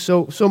that we use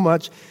so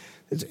much.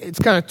 It's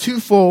kind of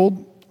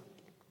twofold.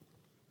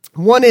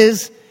 One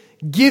is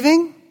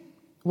giving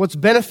what's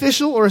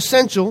beneficial or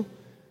essential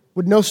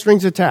with no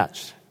strings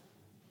attached.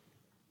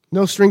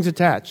 No strings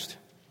attached.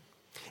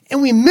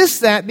 And we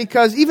miss that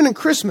because even in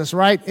Christmas,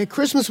 right? At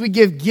Christmas we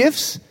give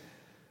gifts.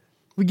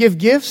 We give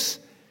gifts.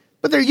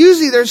 But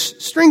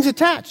there's strings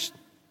attached.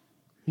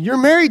 You're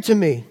married to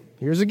me.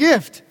 Here's a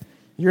gift.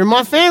 You're in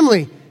my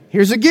family.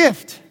 Here's a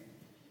gift.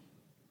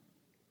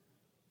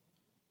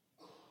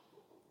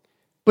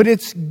 But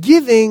it's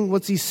giving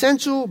what's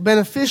essential,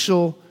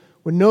 beneficial,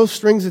 with no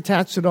strings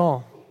attached at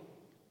all.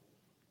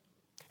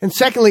 And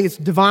secondly, it's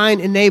divine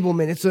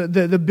enablement. It's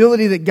the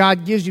ability that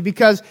God gives you.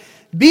 Because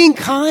being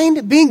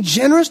kind, being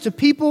generous to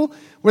people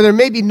where there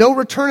may be no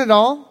return at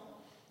all,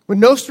 with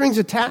no strings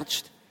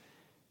attached,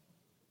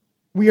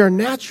 we are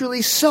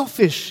naturally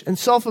selfish and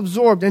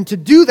self-absorbed. And to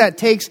do that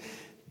takes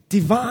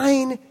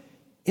divine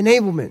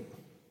enablement.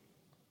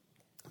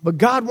 But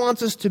God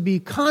wants us to be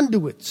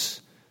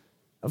conduits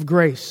of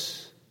grace.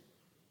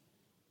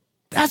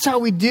 That's how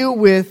we deal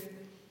with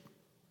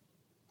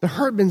the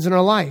herdmans in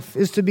our life,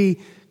 is to be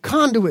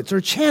conduits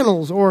or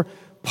channels or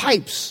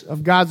pipes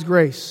of God's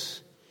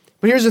grace.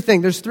 But here's the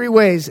thing, there's three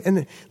ways,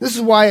 and this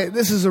is why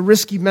this is a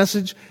risky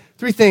message.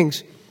 Three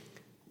things.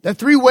 There are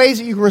three ways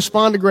that you can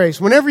respond to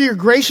grace. Whenever you're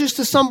gracious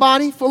to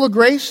somebody, full of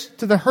grace,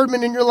 to the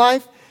herdman in your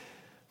life,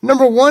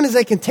 number one is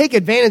they can take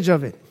advantage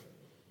of it.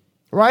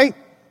 Right?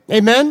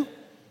 Amen?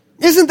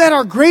 Isn't that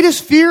our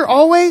greatest fear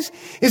always?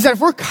 Is that if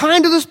we're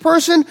kind to this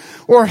person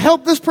or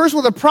help this person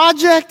with a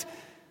project,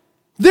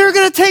 they're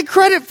going to take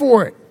credit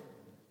for it.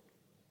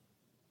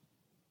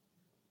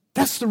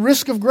 That's the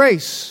risk of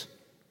grace.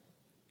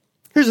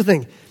 Here's the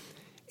thing.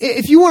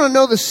 If you want to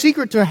know the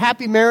secret to a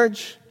happy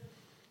marriage,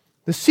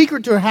 the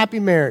secret to a happy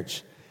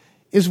marriage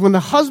is when the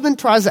husband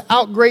tries to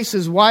outgrace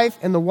his wife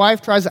and the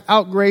wife tries to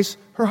outgrace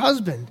her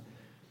husband.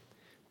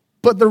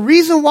 But the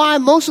reason why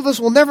most of us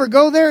will never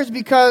go there is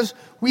because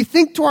we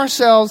think to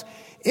ourselves,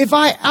 if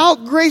I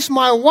outgrace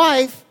my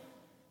wife,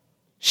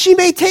 she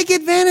may take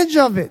advantage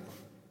of it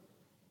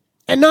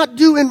and not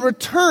do in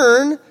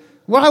return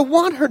what I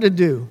want her to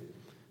do.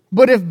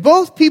 But if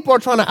both people are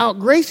trying to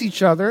outgrace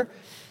each other,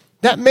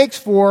 that makes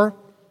for,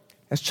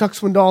 as Chuck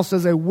Swindoll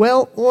says, a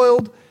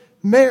well-oiled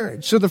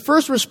marriage. So the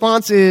first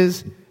response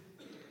is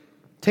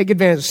take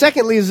advantage.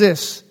 Secondly is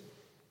this,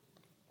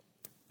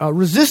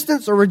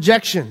 resistance or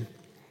rejection.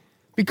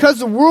 Because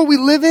the world we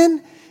live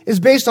in is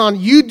based on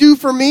you do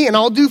for me and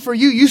I'll do for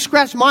you. You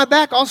scratch my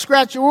back, I'll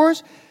scratch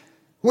yours.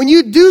 When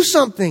you do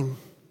something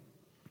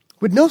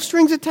with no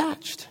strings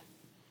attached,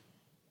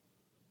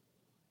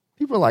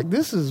 people are like,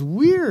 this is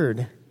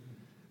weird.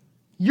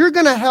 You're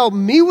going to help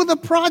me with a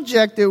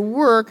project at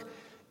work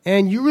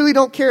and you really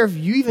don't care if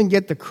you even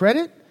get the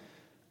credit?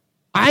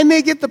 I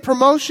may get the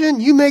promotion,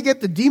 you may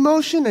get the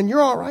demotion, and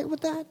you're all right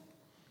with that?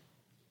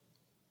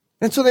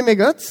 And so they may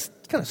go, that's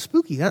kind of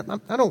spooky. I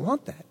don't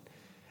want that.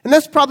 And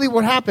that's probably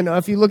what happened.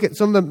 If you look at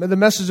some of the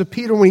messages of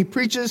Peter when he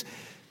preaches,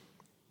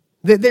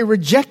 that they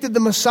rejected the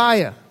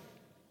Messiah.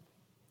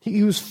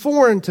 He was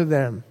foreign to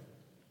them.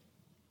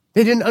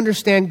 They didn't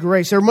understand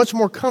grace. They were much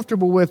more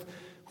comfortable with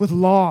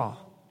law.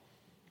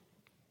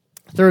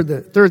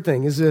 The third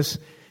thing is this,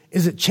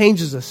 is it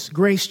changes us.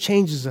 Grace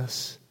changes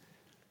us.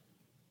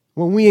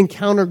 When we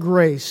encounter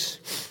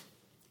grace,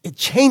 it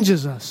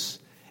changes us.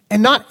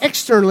 And not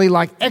externally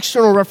like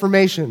external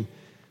reformation.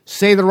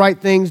 Say the right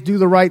things, do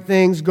the right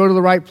things, go to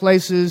the right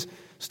places,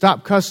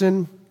 stop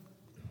cussing.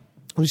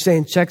 We say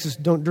in Texas,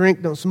 don't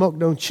drink, don't smoke,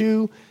 don't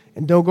chew,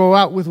 and don't go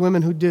out with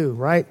women who do,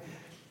 right?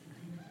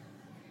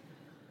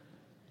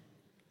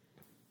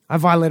 I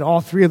violated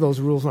all three of those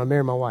rules when I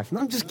married my wife. No,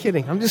 I'm just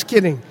kidding.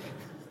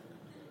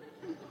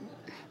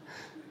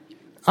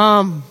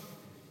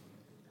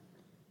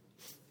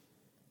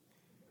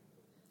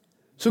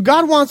 So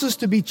God wants us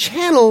to be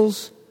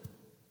channels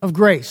of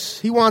grace.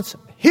 He wants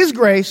His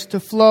grace to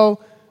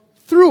flow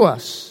through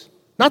us,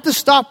 not to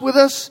stop with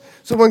us.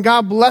 So when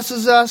God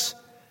blesses us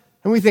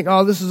and we think,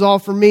 oh, this is all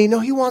for me. No,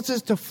 He wants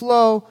us to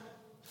flow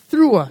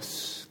through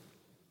us.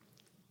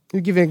 Let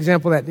me give you an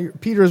example of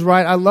that. Peter is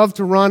right. I love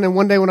to run. And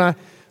one day when I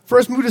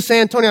first moved to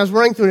San Antonio, I was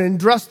running through an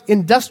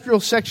industrial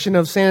section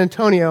of San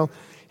Antonio.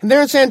 And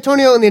there in San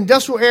Antonio, in the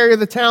industrial area of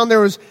the town,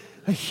 there was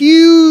a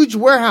huge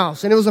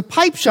warehouse. And it was a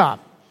pipe shop.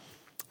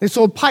 They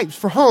sold pipes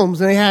for homes.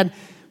 And they had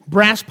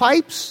brass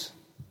pipes,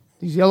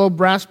 these yellow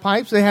brass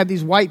pipes. They had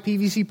these white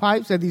PVC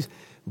pipes. They had these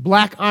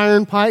black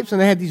iron pipes. And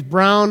they had these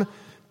brown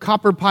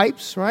copper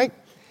pipes, right?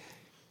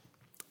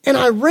 And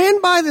I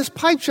ran by this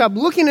pipe shop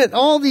looking at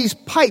all these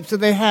pipes that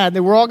they had. They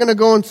were all going to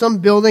go in some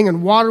building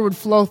and water would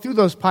flow through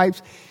those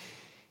pipes.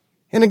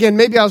 And again,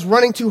 maybe I was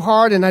running too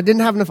hard and I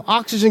didn't have enough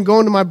oxygen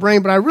going to my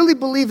brain, but I really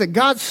believe that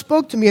God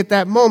spoke to me at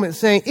that moment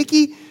saying,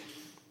 Icky,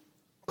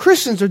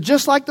 Christians are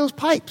just like those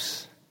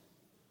pipes.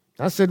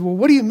 I said, well,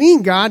 what do you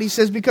mean, God? He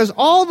says, because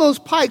all those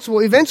pipes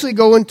will eventually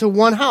go into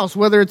one house,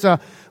 whether it's a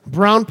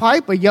brown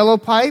pipe, a yellow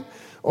pipe,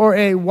 or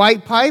a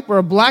white pipe, or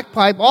a black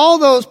pipe. All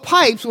those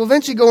pipes will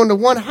eventually go into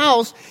one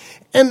house,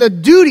 and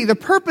the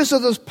purpose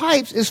of those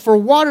pipes is for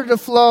water to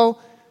flow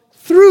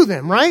through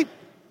them, right?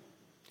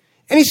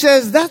 And he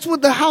says that's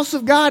what the house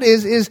of God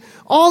is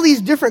all these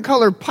different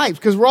colored pipes,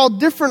 because we're all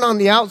different on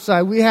the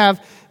outside. We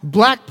have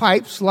black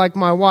pipes, like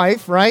my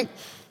wife, right?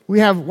 We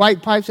have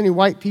white pipes. Any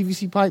white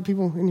PVC pipe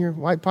people in here?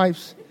 White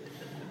pipes?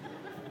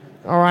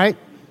 All right.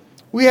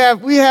 We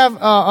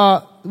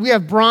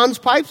have bronze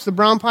pipes, the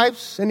brown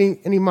pipes. Any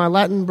of my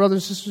Latin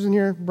brothers and sisters in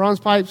here? Bronze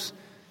pipes.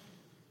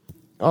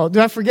 Oh,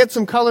 did I forget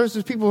some colors?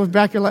 There's people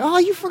back here like, oh,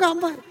 you forgot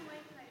my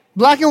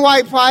black and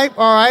white pipe.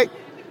 All right.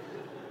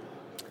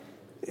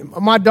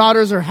 My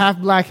daughters are half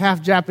black,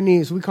 half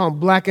Japanese. We call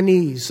them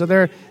Blackanese. So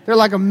they're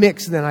like a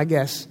mix then, I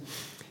guess.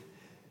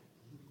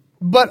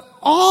 But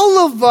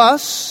all of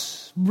us,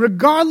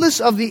 regardless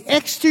of the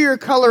exterior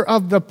color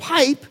of the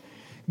pipe,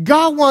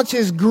 God wants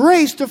His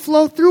grace to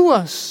flow through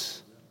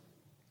us.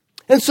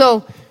 And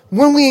so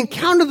when we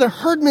encounter the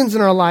Herdmans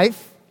in our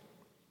life,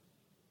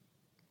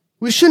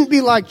 we shouldn't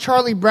be like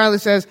Charlie Bradley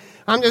says,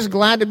 I'm just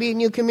glad to be in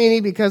your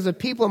community because the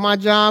people at my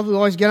job who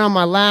always get on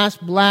my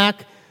last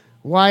black,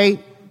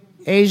 white,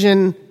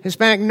 Asian,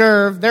 Hispanic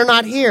nerve, they're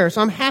not here, so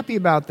I'm happy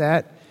about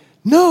that.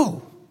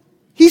 No.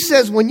 He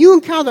says when you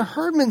encounter the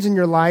Herdmans in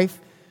your life,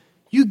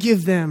 you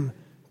give them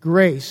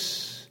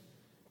grace.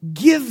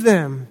 Give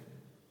them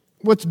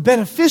what's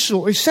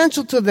beneficial,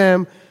 essential to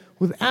them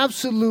with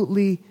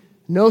absolutely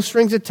no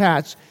strings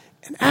attached,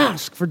 and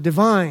ask for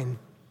divine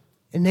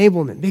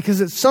enablement because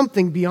it's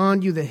something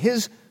beyond you that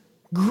His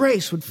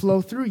grace would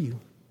flow through you.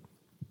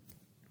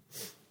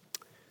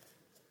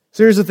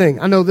 So here's the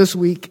thing. I know this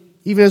week,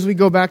 even as we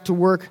go back to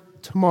work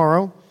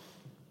tomorrow,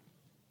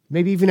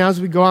 maybe even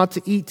as we go out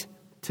to eat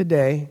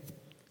today,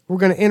 we're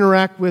going to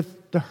interact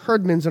with the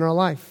Herdmans in our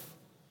life.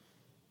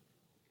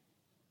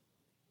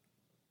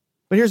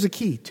 But here's the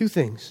key, 2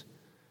 things.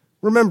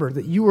 Remember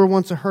that you were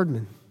once a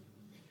herdman.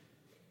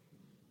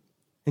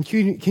 And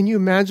can you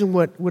imagine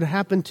what would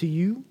happen to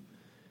you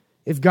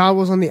if God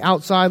was on the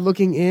outside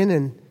looking in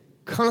and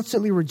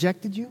constantly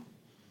rejected you?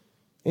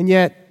 And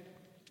yet,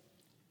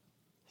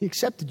 He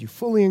accepted you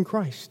fully in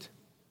Christ.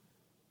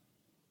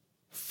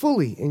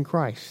 Fully in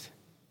Christ.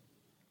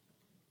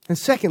 And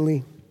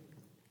secondly,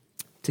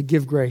 to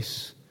give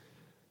grace.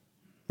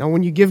 Now,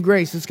 when you give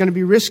grace, it's going to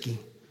be risky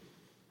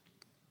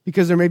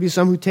because there may be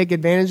some who take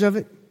advantage of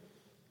it.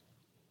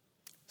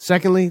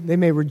 Secondly, they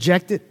may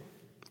reject it,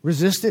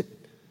 resist it.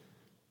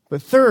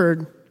 But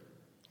third,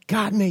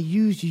 God may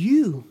use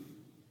you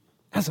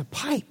as a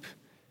pipe,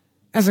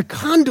 as a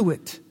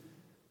conduit,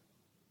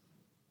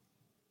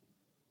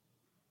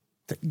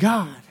 that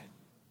God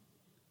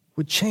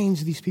would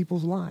change these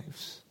people's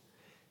lives.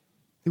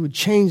 It would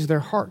change their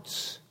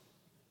hearts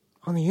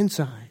on the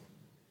inside.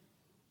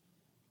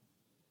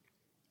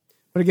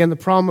 But again, the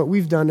problem that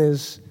we've done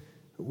is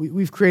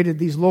we've created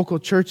these local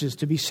churches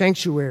to be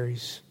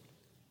sanctuaries,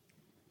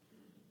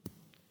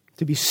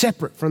 to be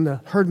separate from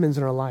the herdmen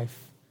in our life.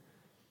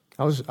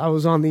 I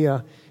was on the,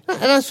 and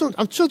I'm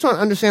still trying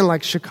to understand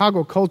like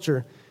Chicago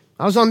culture.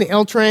 I was on the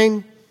L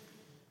train.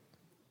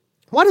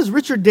 Why does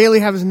Richard Daley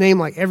have his name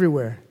like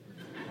everywhere?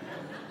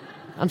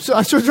 I'm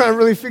still trying to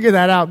really figure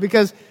that out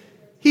because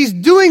he's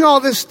doing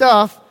all this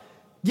stuff,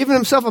 giving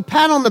himself a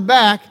pat on the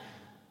back,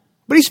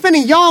 but he's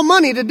spending y'all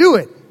money to do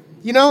it.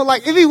 You know,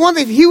 like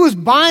if he was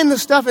buying the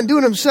stuff and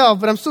doing it himself,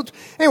 but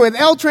anyway, the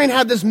L train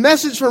had this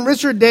message from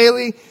Richard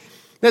Daley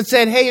that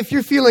said, hey, if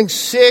you're feeling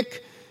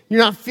sick, you're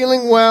not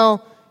feeling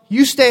well,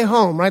 you stay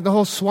home, right? The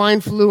whole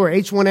swine flu or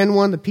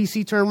H1N1, the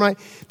PC term, right?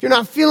 If you're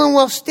not feeling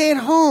well, stay at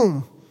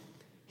home.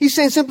 He's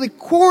saying simply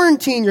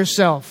quarantine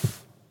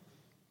yourself.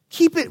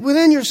 Keep it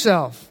within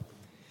yourself.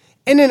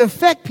 And in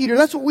effect, Peter,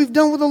 that's what we've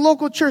done with the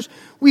local church.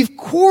 We've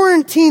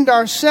quarantined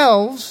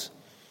ourselves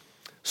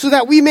so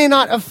that we may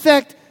not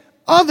affect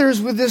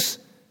others with this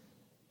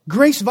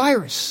grace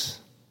virus,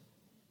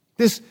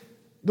 the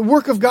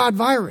work of God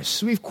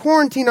virus. We've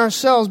quarantined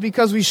ourselves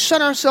because we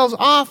shut ourselves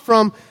off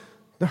from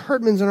the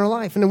herdmen in our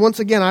life. And then once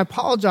again, I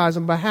apologize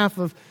on behalf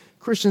of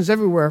Christians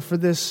everywhere for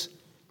this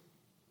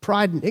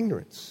pride and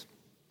ignorance.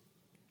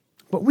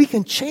 But we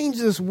can change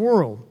this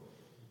world.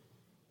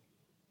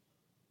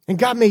 And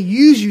God may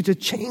use you to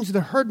change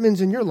the herdmen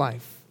in your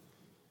life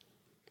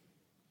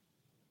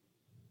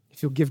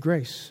if you'll give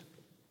grace.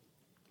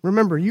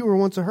 Remember, you were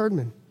once a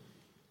herdman.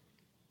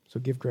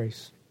 So give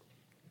grace.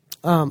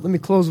 Let me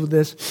close with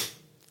this.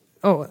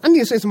 Oh, I need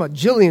to say something about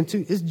Jillian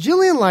too. Is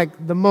Jillian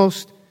like the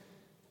most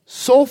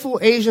soulful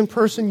Asian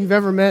person you've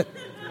ever met?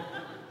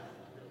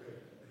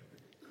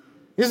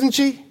 Isn't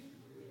she?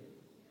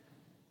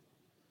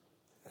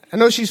 I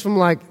know she's from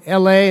like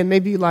L.A. and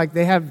maybe like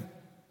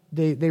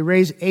they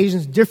raise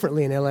Asians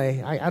differently in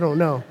L.A. I don't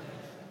know.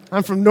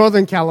 I'm from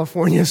Northern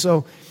California,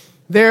 so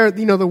there,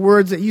 you know, the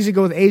words that usually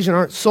go with Asian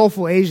aren't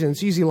soulful Asian.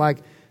 It's usually like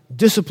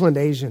disciplined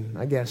Asian,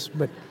 I guess.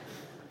 But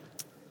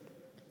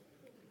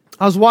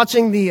I was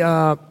watching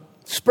the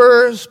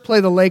Spurs play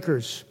the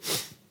Lakers.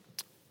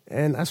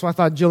 And that's why I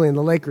thought Jillian,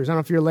 the Lakers. I don't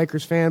know if you're a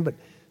Lakers fan, but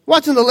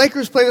watching the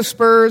Lakers play the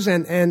Spurs,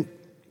 and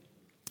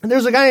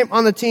there's a guy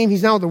on the team.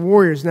 He's now with the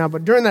Warriors now,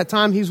 but during that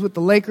time, he was with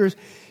the Lakers.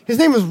 His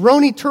name was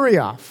Ronny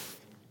Turiaf.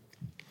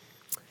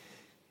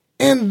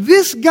 And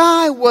this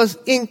guy was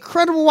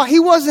incredible. He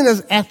wasn't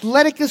as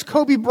athletic as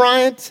Kobe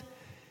Bryant.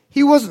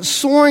 He wasn't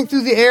soaring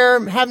through the air,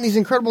 having these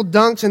incredible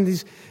dunks and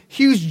these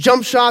huge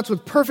jump shots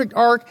with perfect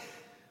arc.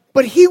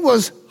 But he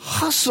was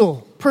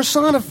hustle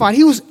personified.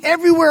 He was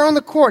everywhere on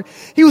the court.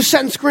 He was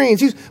setting screens.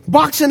 He was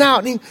boxing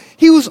out. And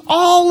he was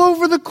all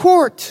over the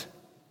court.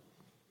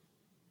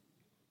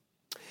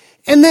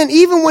 And then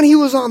even when he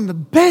was on the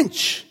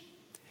bench,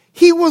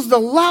 he was the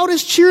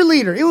loudest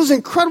cheerleader. It was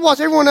incredible.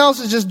 Everyone else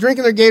is just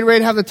drinking their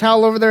Gatorade, have the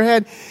towel over their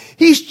head.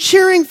 He's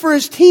cheering for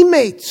his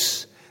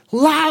teammates.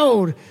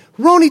 Loud.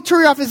 Ronny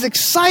Turiaf is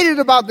excited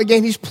about the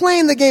game. He's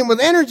playing the game with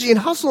energy and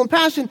hustle and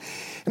passion.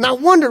 And I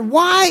wondered,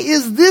 why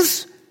is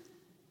this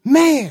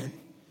man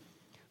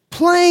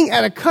playing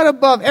at a cut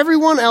above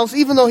everyone else,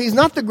 even though he's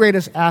not the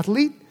greatest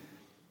athlete?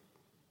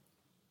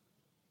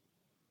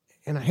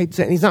 And I hate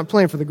saying he's not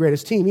playing for the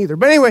greatest team either.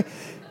 But anyway,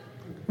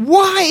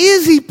 why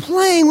is he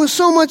playing with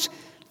so much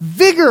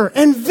vigor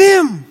and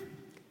vim?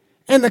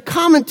 And the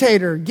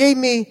commentator gave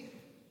me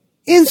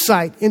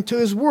insight into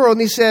his world.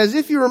 And he says,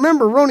 if you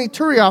remember Ronny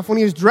Turiaf, when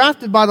he was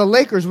drafted by the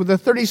Lakers with the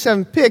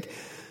 37th pick,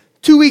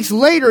 2 weeks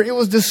later, it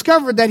was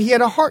discovered that he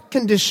had a heart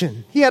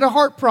condition. He had a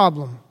heart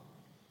problem.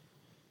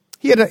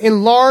 He had an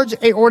enlarged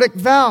aortic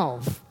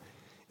valve.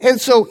 And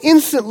so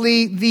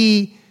instantly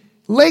the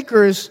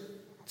Lakers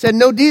said,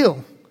 no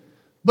deal.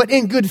 But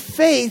in good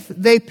faith,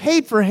 they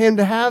paid for him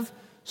to have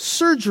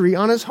surgery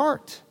on his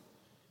heart.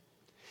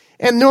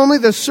 And normally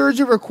the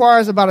surgery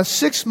requires about a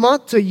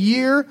 6-month to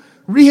year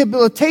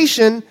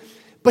rehabilitation,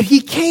 but he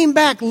came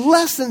back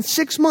less than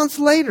 6 months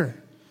later.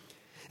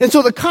 And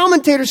so the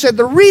commentator said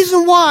the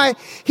reason why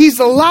he's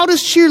the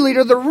loudest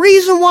cheerleader, the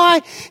reason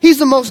why he's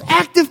the most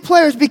active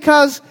player is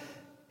because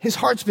his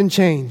heart's been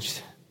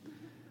changed.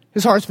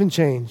 His heart's been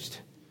changed.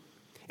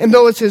 And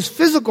though it's his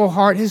physical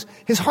heart,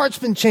 his heart's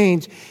been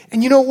changed.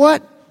 And you know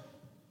what?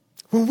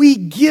 When we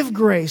give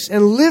grace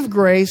and live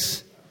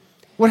grace,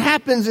 what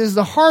happens is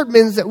the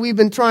herdmans that we've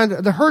been trying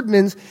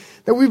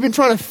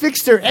to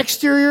fix their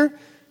exterior,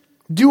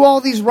 do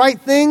all these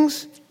right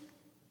things,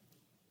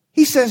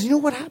 he says, you know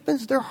what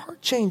happens? Their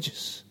heart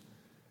changes.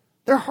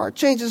 Their heart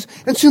changes.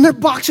 And soon they're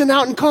boxing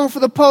out and calling for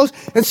the post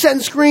and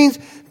setting screens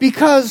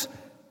because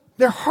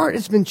their heart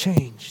has been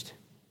changed.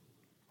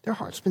 Their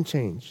heart's been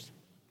changed.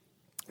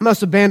 I'm going to ask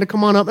the band to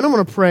come on up, and I'm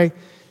going to pray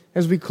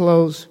as we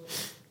close.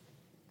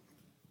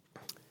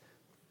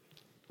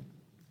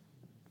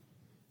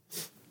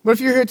 But if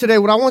you're here today,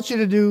 what I want you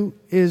to do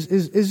is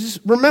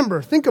just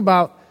remember, think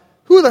about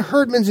who are the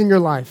herdmans in your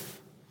life.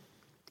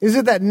 Is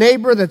it that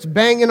neighbor that's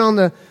banging on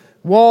the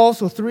wall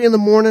till 3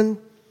 a.m,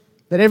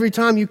 that every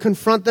time you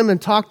confront them and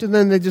talk to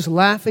them, they just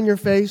laugh in your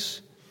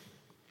face?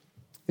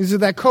 Is it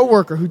that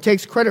coworker who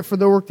takes credit for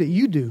the work that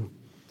you do?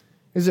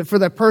 Is it for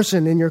that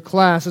person in your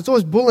class that's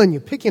always bullying you,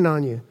 picking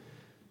on you?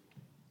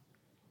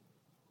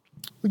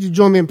 Would you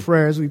join me in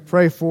prayer as we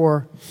pray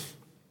for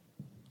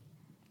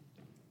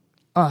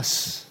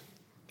us,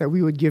 that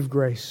we would give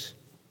grace?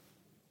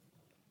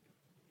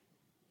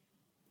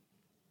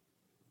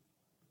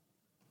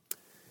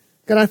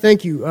 God, I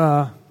thank you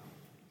that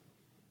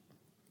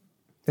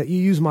you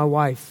use my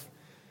wife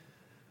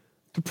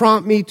to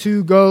prompt me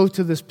to go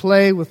to this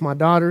play with my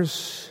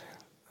daughters.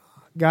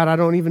 God, I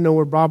don't even know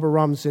where Barbara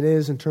Robinson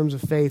is in terms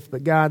of faith,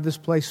 but God, this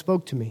place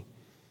spoke to me.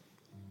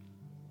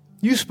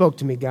 You spoke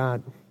to me,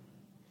 God.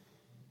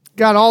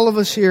 God, all of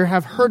us here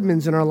have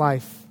herdmans in our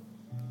life.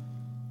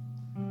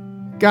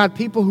 God,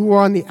 people who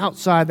are on the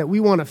outside that we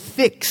want to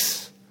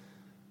fix,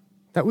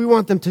 that we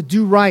want them to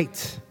do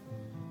right,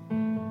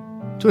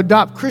 to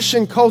adopt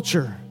Christian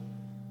culture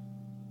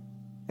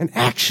and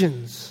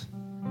actions.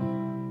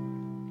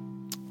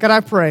 God,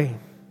 I pray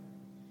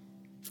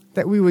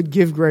that we would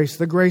give grace,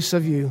 the grace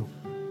of you.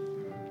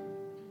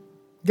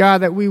 God,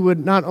 that we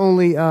would not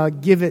only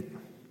give it,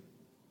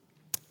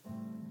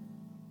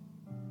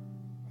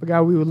 but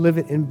God, we would live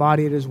it,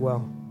 embody it as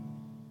well.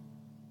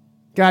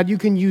 God, you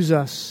can use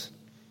us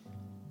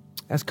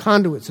as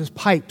conduits, as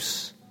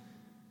pipes,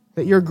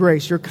 that your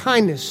grace, your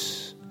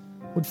kindness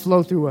would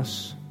flow through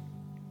us.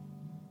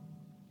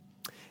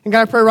 And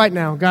God, I pray right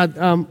now, God,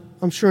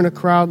 I'm sure in a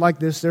crowd like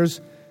this, there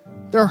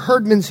are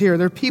herdmans here.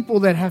 There are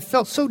people that have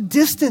felt so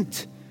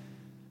distant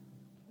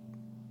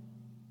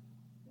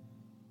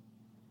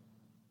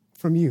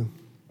from you.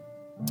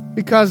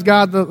 Because,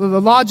 God, the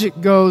logic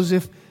goes,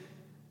 if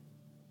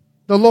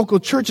the local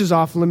church is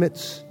off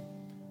limits,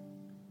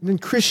 then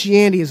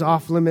Christianity is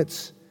off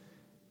limits,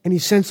 and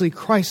essentially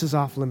Christ is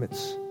off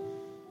limits.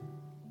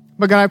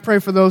 But God, I pray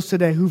for those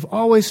today who've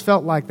always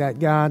felt like that,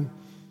 God,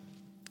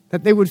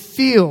 that they would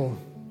feel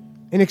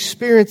and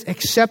experience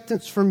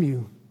acceptance from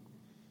you.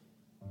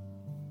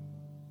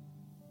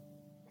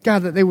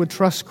 God, that they would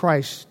trust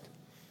Christ,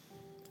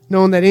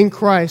 knowing that in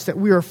Christ that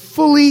we are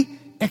fully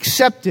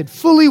accepted,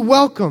 fully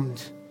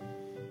welcomed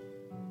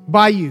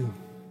by you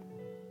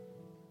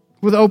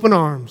with open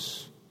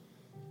arms.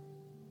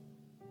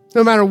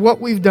 No matter what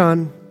we've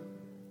done,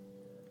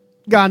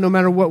 God, no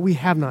matter what we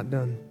have not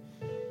done,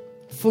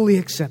 fully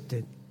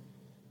accepted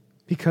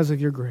because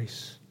of your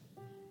grace.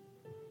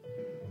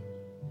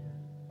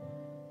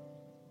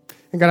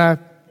 And God,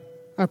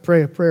 I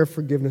pray a prayer of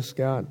forgiveness,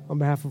 God, on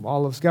behalf of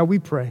all of us. God, we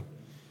pray.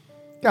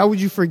 God, would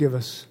you forgive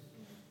us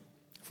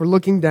for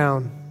looking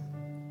down,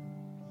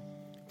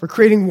 for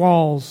creating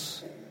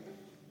walls,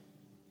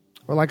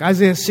 or like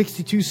Isaiah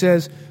 62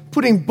 says,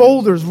 putting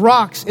boulders,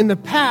 rocks in the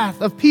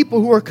path of people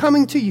who are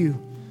coming to you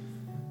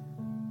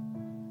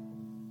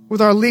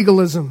with our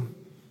legalism,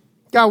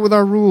 God, with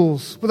our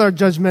rules, with our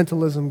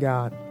judgmentalism,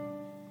 God.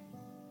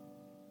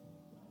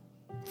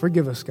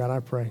 Forgive us, God,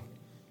 I pray.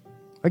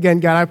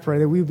 Again, God, I pray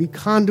that we would be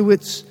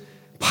conduits,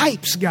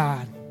 pipes,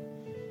 God,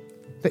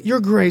 that your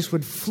grace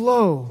would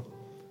flow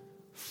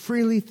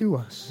freely through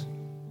us.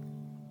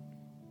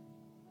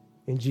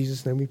 In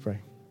Jesus' name we pray.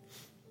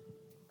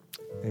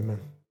 Amen.